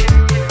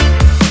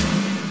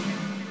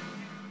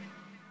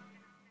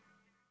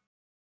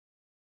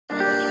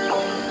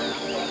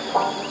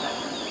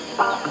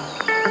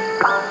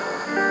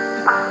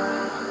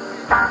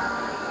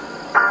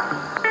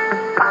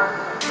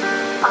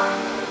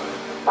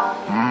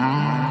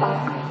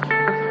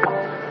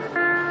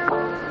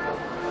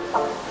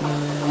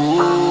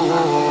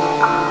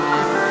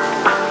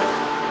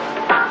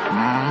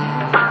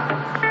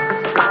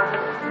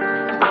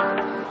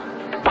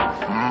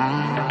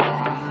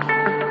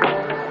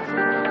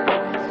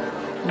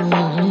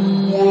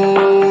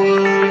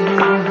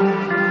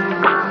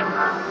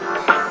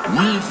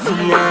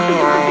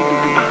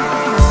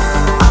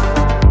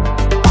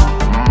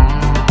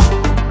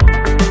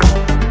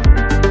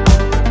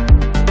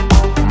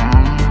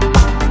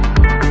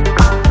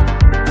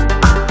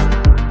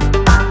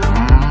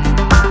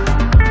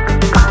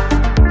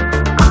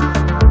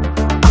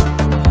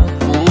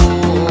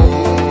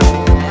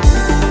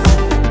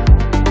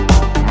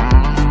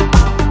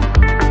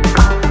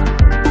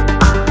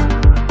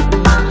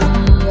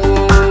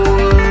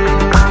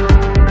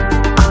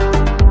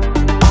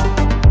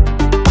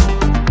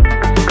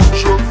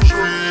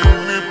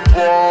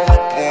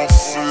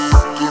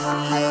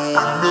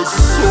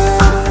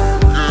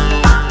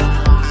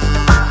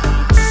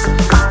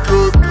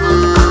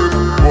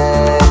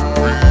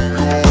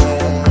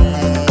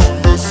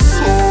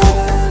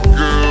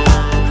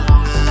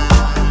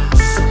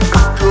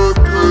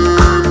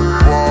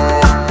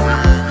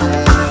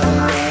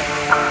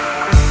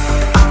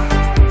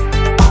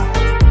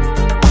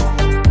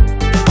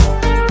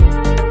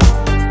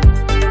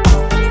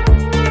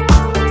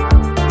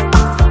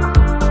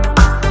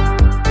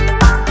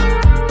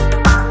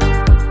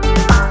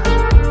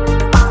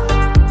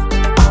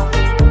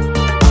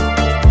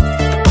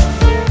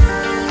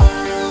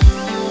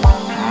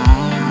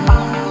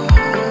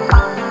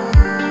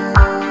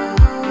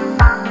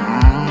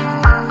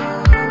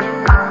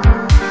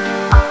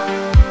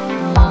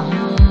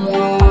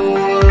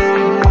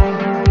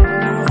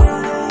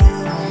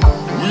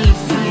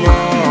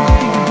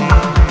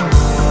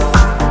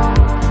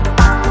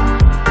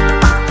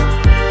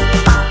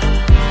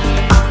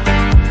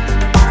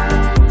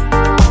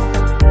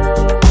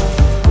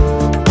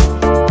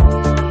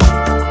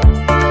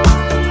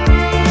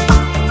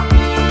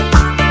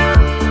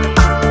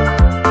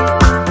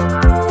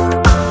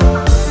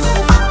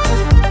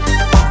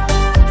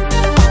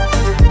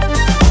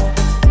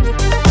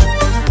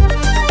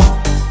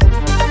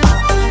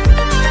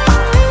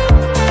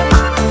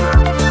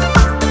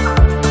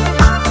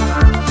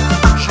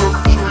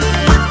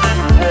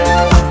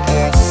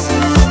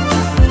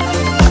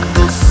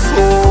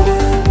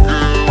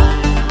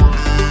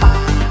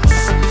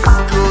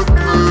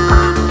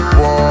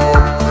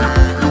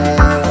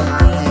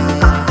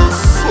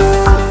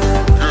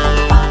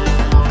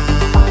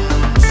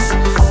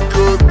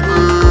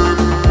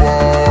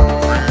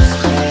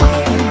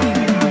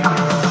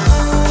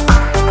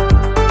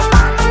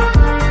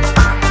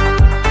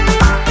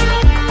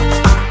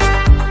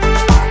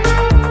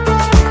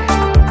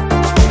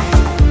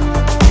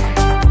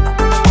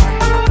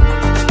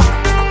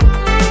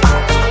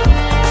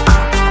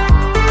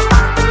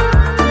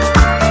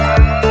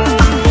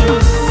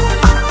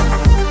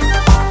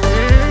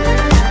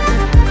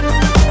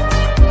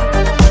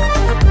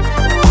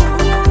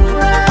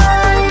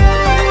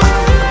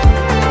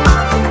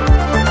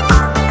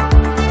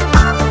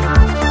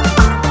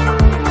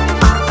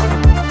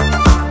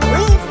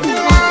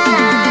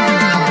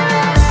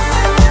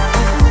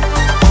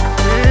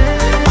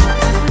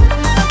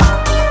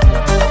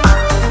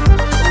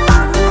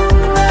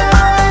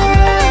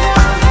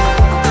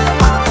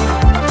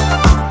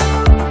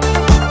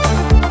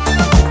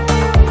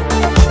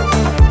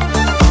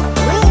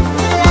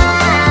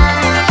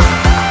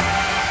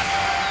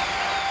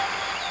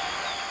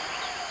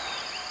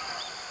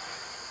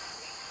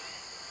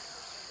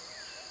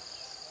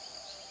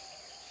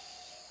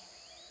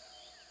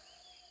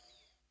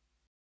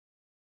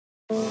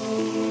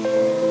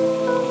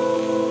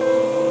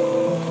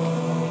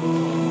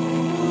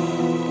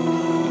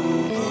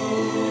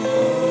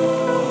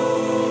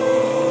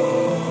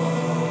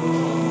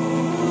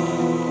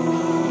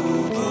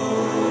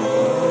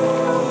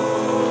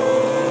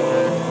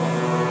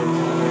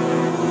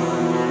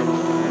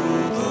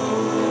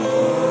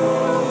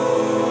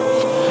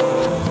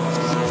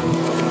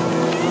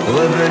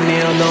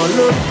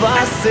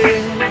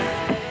 passé,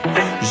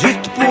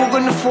 juste pour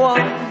une fois.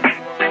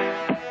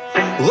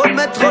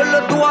 Remettre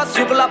le doigt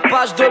sur la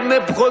page de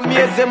mes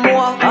premiers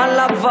émois. À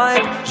la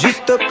vibe,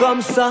 juste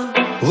comme ça.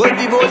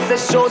 Revivre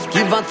ces choses qui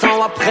 20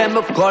 ans après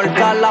me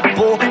collent à la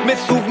peau. Mes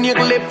souvenirs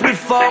les plus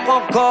forts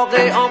encore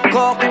et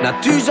encore.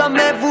 N'as-tu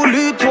jamais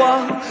voulu toi?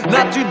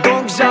 N'as-tu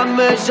donc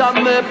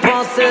jamais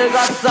pensé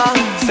à ça?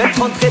 Cette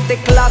rentrée des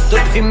classes de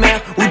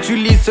primaire où tu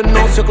lis ce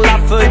nom sur la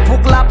feuille pour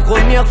la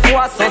première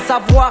fois, sans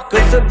savoir que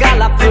ce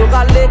gars-là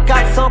fera les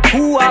 400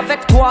 coups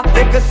avec toi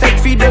et que cette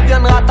fille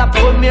deviendra ta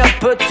première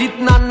petite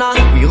nana.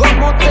 Puis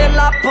remonter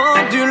la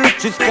pendule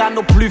jusqu'à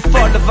nos plus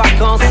folles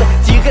vacances,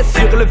 tirer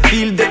sur le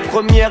fil des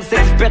premières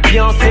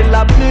expériences et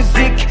la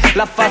musique,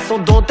 la façon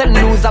dont elle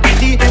nous a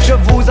pris. Je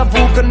vous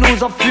avoue que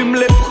nous en fûmes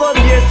les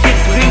premiers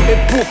surpris. Et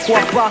pourquoi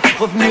pas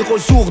revenir au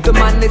jour de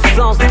ma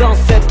naissance dans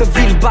cette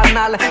ville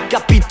banale,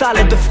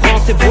 capitale de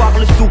France, et voir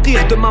le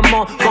sourire de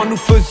maman quand nous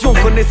faisions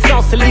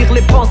connaissance, lire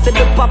les pensées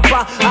de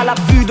papa à la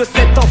vue de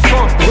cet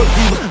enfant,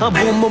 revivre un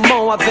bon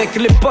moment avec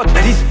les potes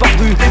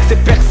disparus, ces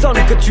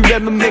personnes que tu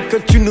aimes mais que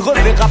tu ne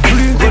reverras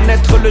plus,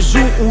 renaître le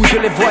jour où je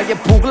les voyais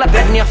pour la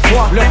dernière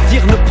fois, leur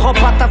dire ne prends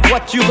pas ta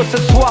voiture ce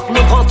soir, ne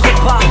rentre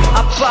pas.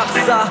 À part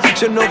ça,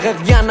 je n'aurais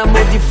rien à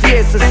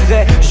modifier, ce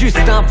serait juste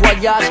un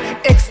voyage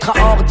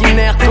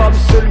extraordinaire comme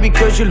celui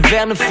que Jules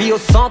Verne fit au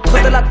centre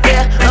de la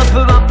Terre. Un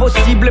peu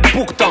impossible et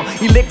pourtant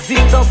il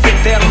existe en ces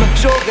termes.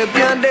 J'aurais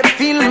bien des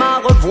films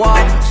à revoir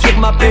sur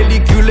ma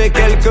pellicule et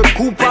quelques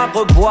coupes à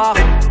reboire.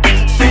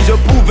 Si je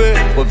pouvais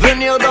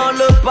revenir dans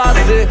le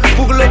passé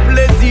pour le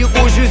plaisir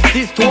ou juste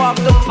histoire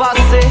de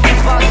passer.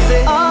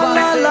 Ah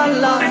la la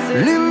la,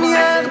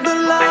 lumière de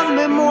la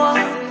mémoire.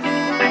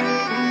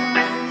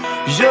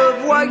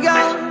 Je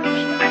voyage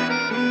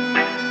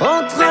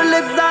entre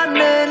les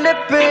années, les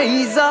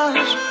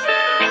paysages.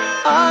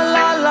 Ah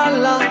la la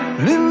la,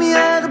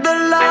 lumière de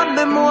la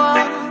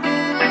mémoire.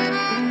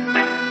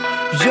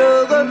 Je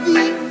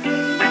revis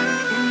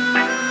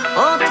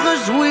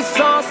entre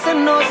jouissance et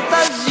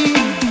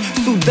nostalgie.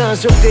 Soudain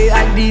je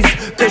réalise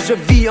que je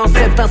vis en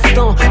cet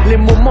instant les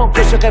moments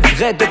que je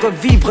rêverais de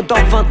revivre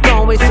dans 20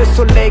 ans. Et ce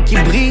soleil qui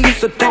brille,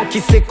 ce temps qui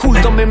s'écoule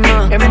dans mes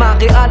mains est ma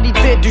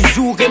réalité du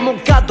jour et mon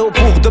cadeau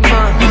pour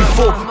demain. Il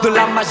faut de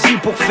la magie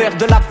pour faire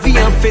de la vie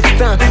un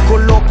festin,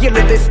 colorier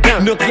le destin,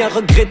 ne rien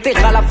regretter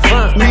à la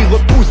fin, lui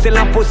repousser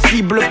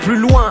l'impossible plus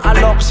loin.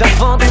 Alors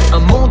j'invente un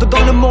monde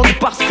dans le monde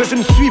parce que je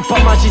ne suis pas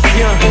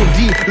magicien. On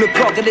dit le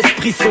corps et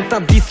l'esprit sont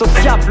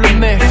indissociables,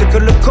 mais ce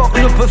que le corps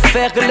ne peut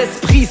faire,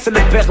 l'esprit se le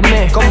permet.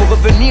 Comme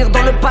revenir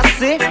dans le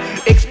passé,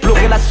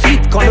 explorer la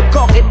suite. Quand le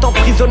corps est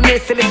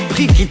emprisonné, c'est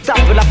l'esprit qui tape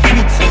la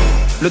fuite.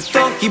 Le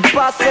temps qui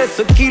passe est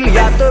ce qu'il y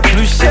a de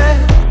plus cher.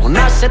 On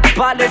n'achète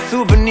pas les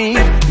souvenirs,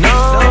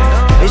 non.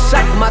 Et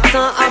chaque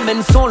matin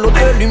amène son lot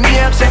de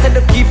lumière. J'essaie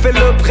de kiffer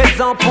le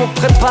présent pour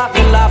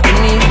préparer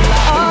l'avenir.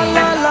 Ah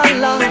la la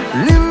la,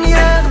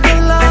 lumière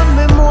de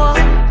la mémoire.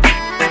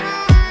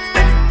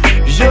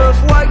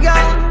 Je voyage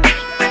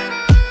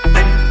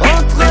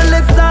entre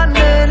les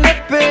années,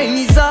 les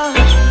paysages.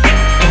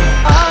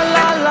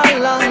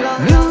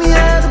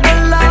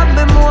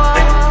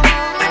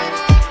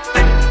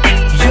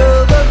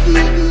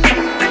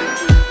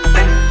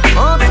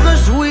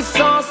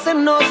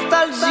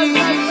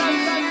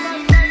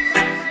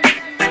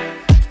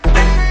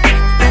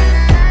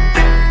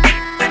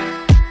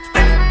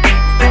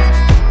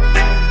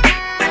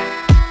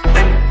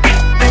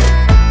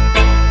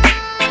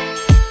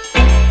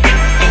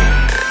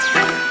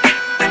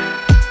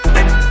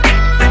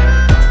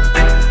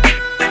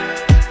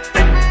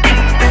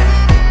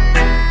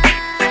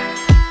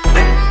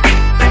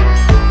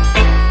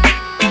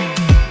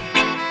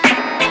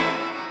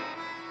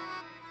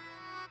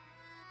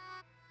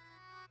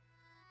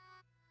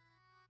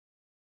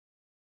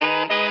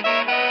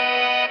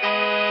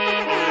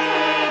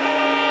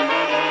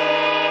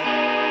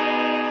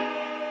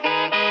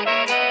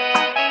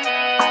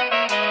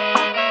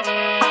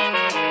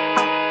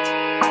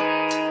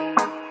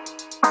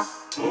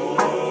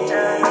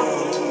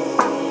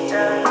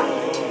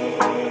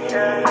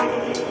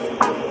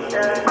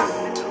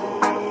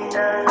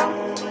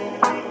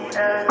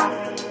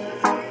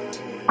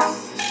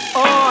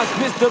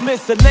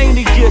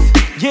 Miscellaneous,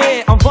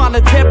 yeah, I'm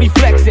voluntary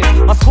flexing.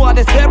 My squad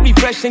is very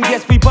fresh and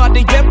yes, we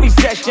body every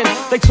session.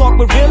 They talk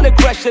with real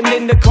aggression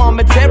in the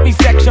commentary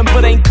section,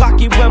 but ain't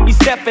cocky when we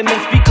steppin'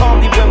 and speak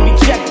calmly when we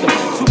check them.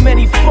 Too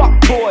many fuck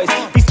boys,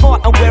 be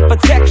smart and wear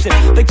protection.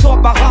 They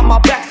talk behind my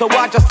back, so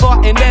I just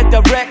fought in their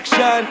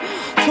direction.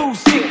 Too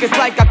sick, it's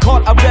like I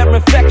caught a rare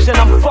infection.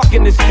 I'm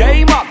fucking this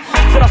game up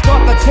till I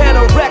start to tear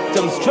the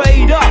rectum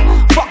straight up.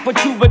 Fuck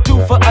what you would do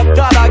for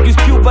 $1. You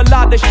spew a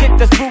lot of shit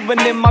that's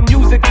ruining my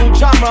musical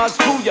genre.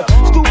 Screw ya,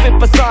 stupid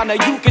persona.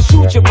 You can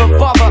shoot your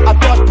revolver. I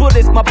dodge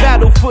bullets, my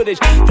battle footage.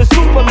 The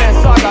Superman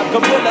saga,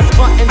 gorillas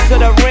frontin' to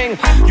the ring.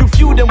 You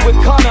feuding with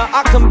Connor.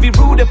 I can be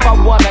rude if I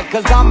wanna,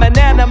 cause I'm an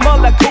animal,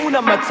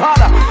 Hakuna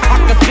Matata. I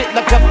can spit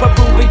like a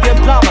Peruvian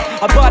llama.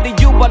 I body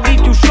you, I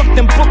leave you shook,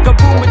 then book a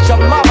room with your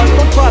mama.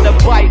 Don't try to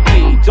bite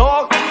me,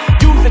 dog.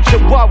 Use a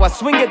chihuahua,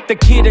 swing at the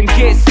kid and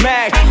get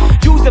smashed.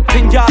 Use a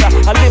pinata,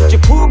 I lift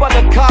your crew by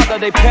the collar.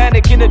 They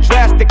panic in a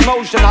drastic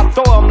motion. I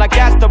throw them like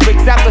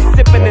Asterix after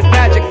sipping this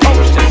magic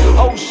potion.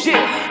 Oh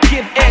shit,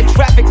 give air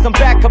traffic some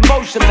back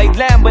commotion. They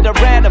land with a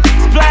random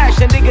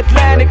splash in the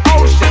Atlantic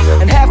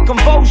Ocean and have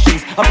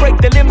convulsions. I break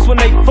their limbs when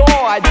they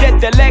fall. I dead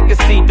their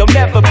legacy, they'll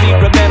never be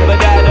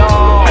remembered at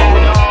all.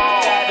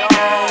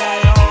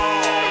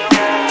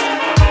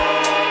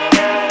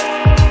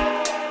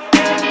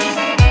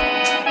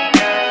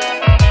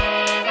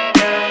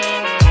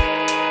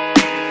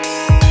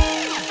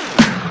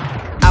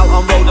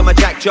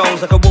 Jack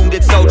Jones, like a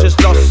wounded soldier's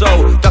lost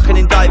soul. Ducking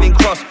and diving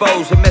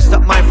crossbows with messed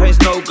up mind frames,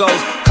 no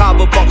goals.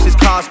 Cardboard boxes,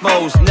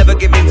 cosmos. Never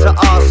give in to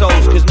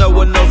arseholes, cause no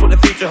one knows what the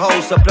future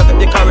holds. So plug up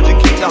your courage and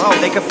keep the hope.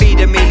 They can feed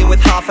a million with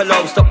half a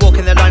loaf. Stop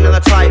walking the line on a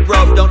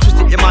tightrope. Don't twist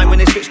it your mind when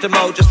they switch the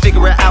mode. Just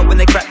figure it out when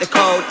they crack the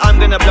code. I'm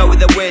gonna blow with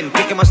the wind,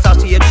 kicking my stars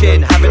to your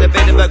chin. Having a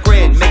bit of a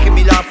grin, making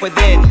me laugh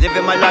within.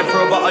 Living my life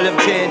for a bottle of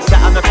gin.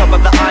 Sat on the top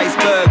of the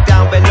iceberg,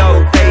 down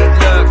below, they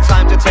lurk.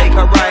 Time to take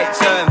a right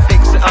turn,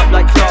 fix it up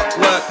like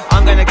clockwork.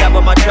 I'm gonna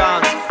gather my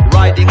chance,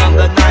 riding on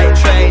the night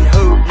train.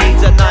 Who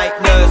needs a night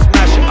nurse?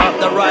 Mash it up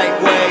the right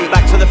way.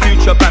 Back to the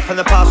future, back from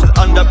the past with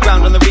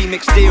underground on the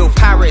remix deal.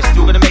 Paris,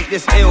 we're gonna make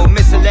this ill.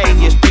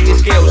 Miscellaneous, bring your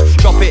skills.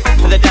 Drop it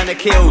for the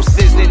Danakil,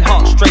 sizzling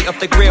hot, straight off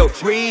the grill.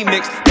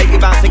 Remix, make you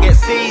bounce and get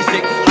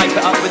seasick. Hype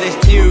it up with this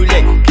new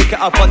lick. Kick it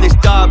up on this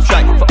dub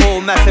track for all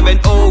massive and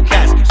all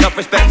cats.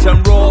 Self-respect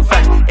and raw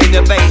facts.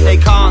 Innovate, they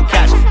can't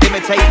catch.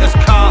 Imitators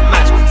can't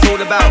match. It's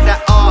all about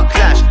that art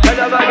clash. Head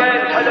up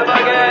again, head up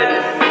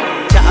again.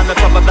 On the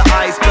top of the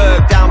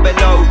iceberg, down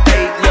below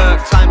they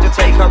lurk. Time to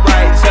take a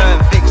right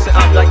turn, fix it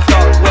up like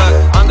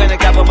clockwork. I'm gonna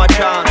gather my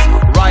chance,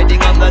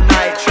 riding on the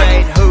night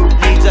train. Who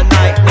needs a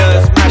night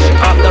nurse? Mash it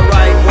up the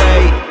right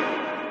way.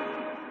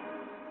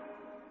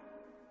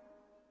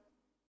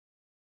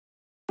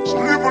 So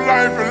live a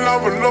life and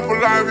love a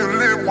life you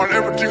live while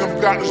everything I've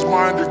got is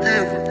mine to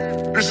give.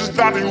 This is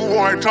not who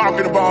I'm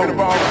talking about big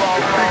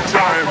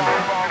time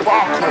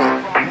Baco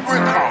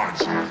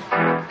records.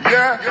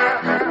 Yeah,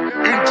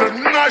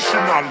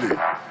 internationally.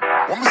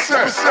 What me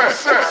say?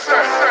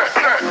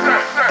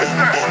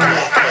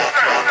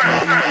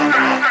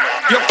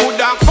 You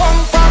coulda come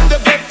from the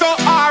ghetto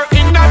or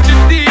in the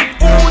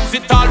deep woods.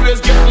 It always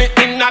get me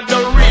in the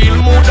real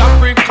mood.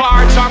 Africa,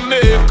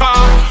 Jamaica,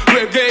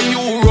 reggae,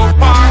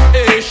 Europe, or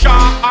Asia,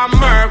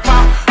 America,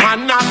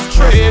 and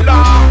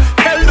Australia.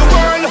 Tell the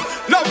world,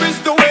 love is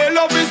the way,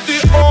 love is the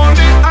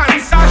only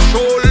answer.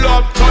 Show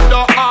love to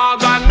the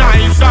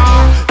organizer.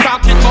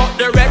 Talking about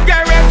the reggae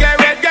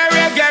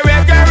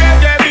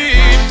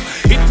beat.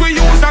 It we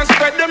use and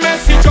spread the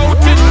message out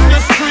in the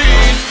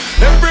street.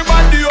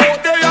 Everybody out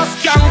there just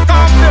skank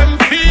off them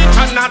feet.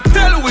 And I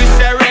tell we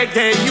say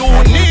reggae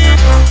unique.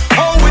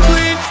 How we do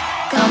it?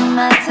 Come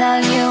I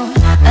tell you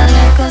a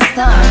little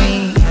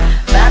story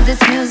about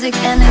this music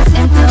and its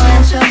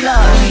influential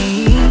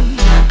glory.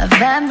 A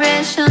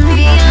vibration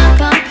beyond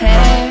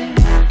compare,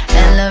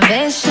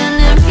 elevation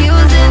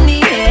infused in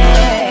the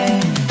air.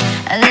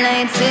 A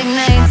light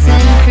ignites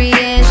in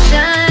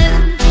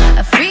creation,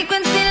 a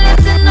frequency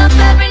lifting up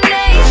every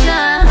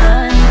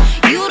nation.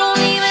 You don't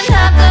even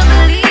have to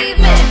believe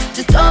me,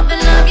 just open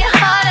up your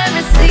heart and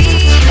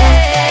receive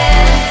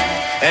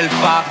it. Elle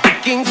part de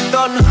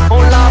Kingston,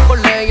 on la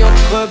relaye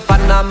entre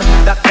Paname,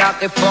 Dakar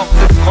et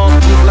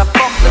Fort-de-France. Pour la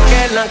force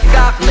qu'elle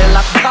incarne, elle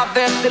a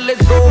traversé les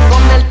eaux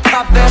comme elle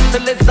traverse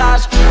les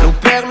âges. Nos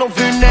pères l'ont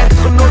vu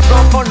naître, nos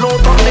enfants l'ont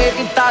dans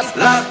l'héritage.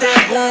 La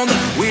terre gronde,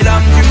 oui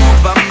l'âme du monde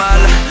va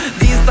mal.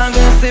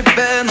 Distinguons ses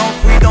peines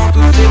enfouies dans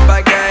toutes ses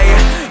pagailles.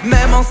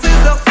 Même en ces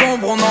heures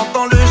sombres, on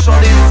entend le chant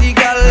des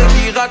cigales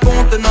qui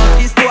racontent notre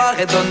histoire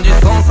et donnent du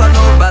sens à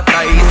nos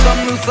batailles.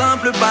 Sommes-nous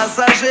simples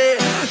passagers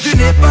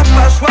d'une époque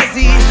pas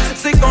choisie?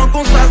 C'est quand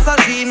qu'on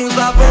s'assagit, nous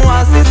avons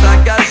assez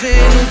saccagé.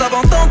 Nous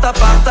avons tant à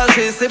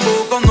partager, c'est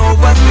beau quand nos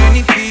voix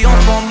s'unifient.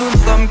 Ensemble nous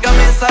ne sommes qu'un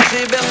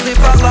messager bercé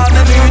par la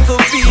même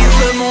utopie.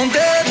 Ce monde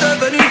est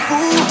devenu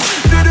fou,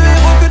 plus de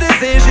héros que des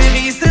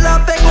égéries. C'est la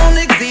paix qu'on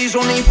exige,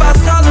 on y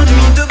passera nos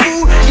nuits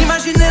debout.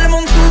 Imaginer le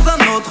monde sous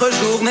un autre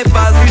jour n'est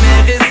pas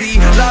une hérésie.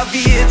 La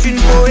vie est une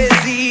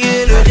poésie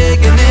et le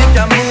reggae n'est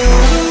qu'amour.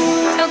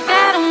 Eu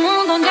quero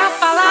mundo onde a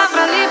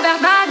palavra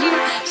liberdade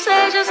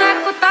seja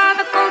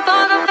executada com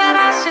toda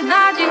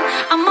veracidade.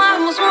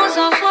 Amarmos uns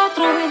aos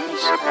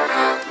outros,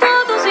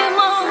 todos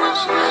irmãos,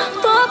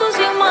 todos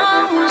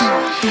irmãos.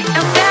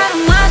 Eu quero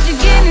mais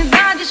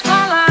dignidade,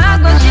 escola,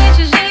 água,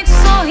 gente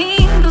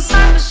sorrindo,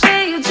 saco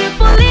cheio de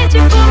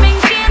político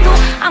mentindo.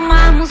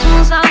 Amarmos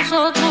uns aos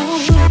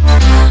outros,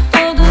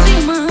 todos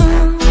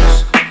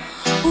irmãos.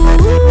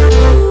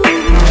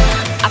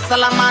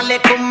 Assalamu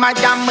alaikum,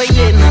 madame,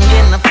 yin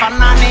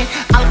fanane.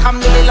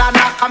 Alhamdulillah,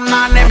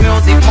 nakamnane,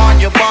 music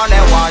on your ball,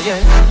 why?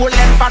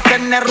 Bullen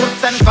pattern, roots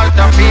and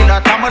culture, feel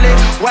a tamale.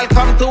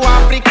 Welcome to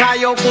Africa,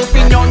 yo,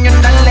 Kupinyon, and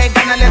the leg,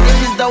 and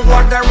this is the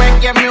word, the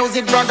reggae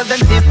music, brother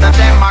and sister,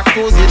 them are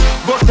choose it.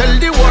 Go tell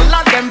the world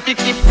of them to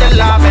keep the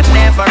love and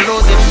never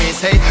lose it. Me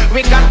say,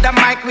 we got the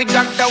mic, we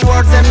got the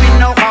words, and we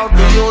know how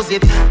to use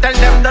it. Tell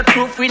them the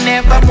truth, we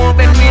never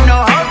move, and we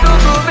know how to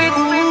prove it.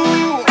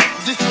 Ooh,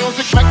 this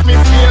music make me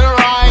feel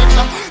right.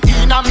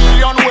 In a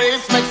million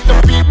ways makes the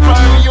people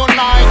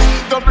unite.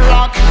 The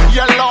black,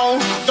 yellow,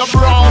 the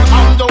brown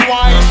and the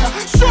white,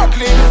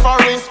 struggling for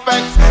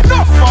respect,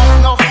 no fuss,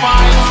 no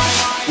fight.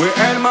 Oui,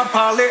 elle m'a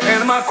parlé,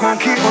 elle m'a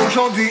conquis.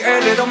 Aujourd'hui,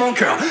 elle est dans mon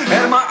cœur.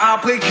 Elle m'a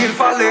appris qu'il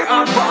fallait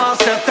avoir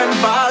certaines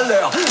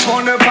valeurs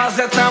pour ne pas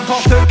être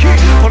n'importe qui,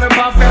 pour ne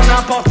pas faire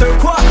n'importe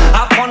quoi.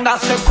 Apprendre à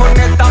se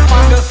connaître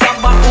afin de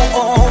savoir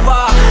où on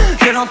va.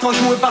 Je l'entends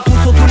jouer partout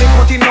sur tous les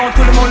continents,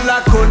 tout le monde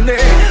la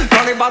connaît.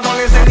 Dans les bars, dans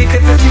les zéniths, les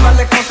festivals,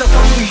 les concerts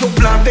sont toujours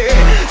blindés.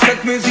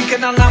 Cette musique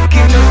est un âme qui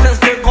ne cesse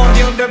de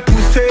grandir, de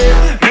pousser.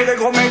 Mais les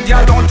gros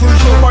médias l'ont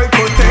toujours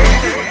boycotté.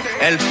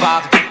 Elle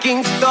part de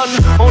Kingston,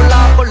 on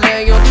la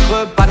relaye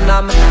entre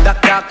Paname,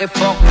 Dakar et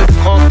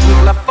Fort-de-France.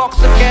 Pour la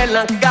force qu'elle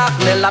incarne,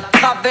 elle a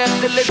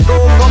traversé les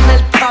eaux comme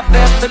elle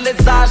traverse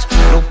les âges.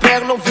 Nos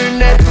pères l'ont vu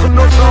naître,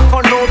 nos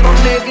enfants l'ont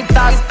dans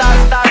l'héritage.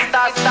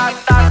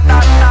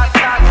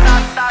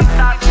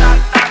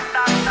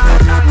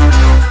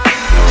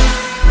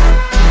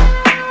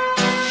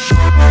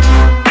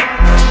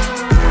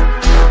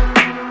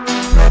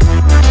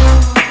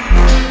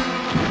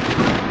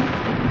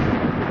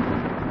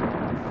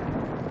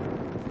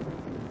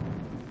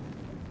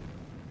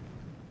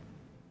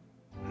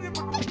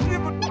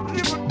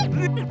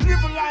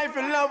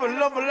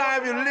 Love a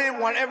life you live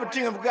while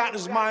everything I've got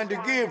is mine to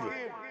give.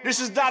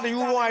 This is Daddy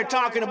who I'm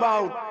talking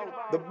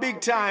about the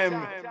big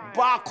time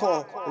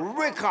Baco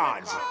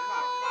records.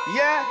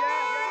 Yeah?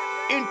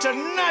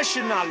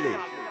 Internationally.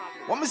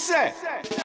 What me say?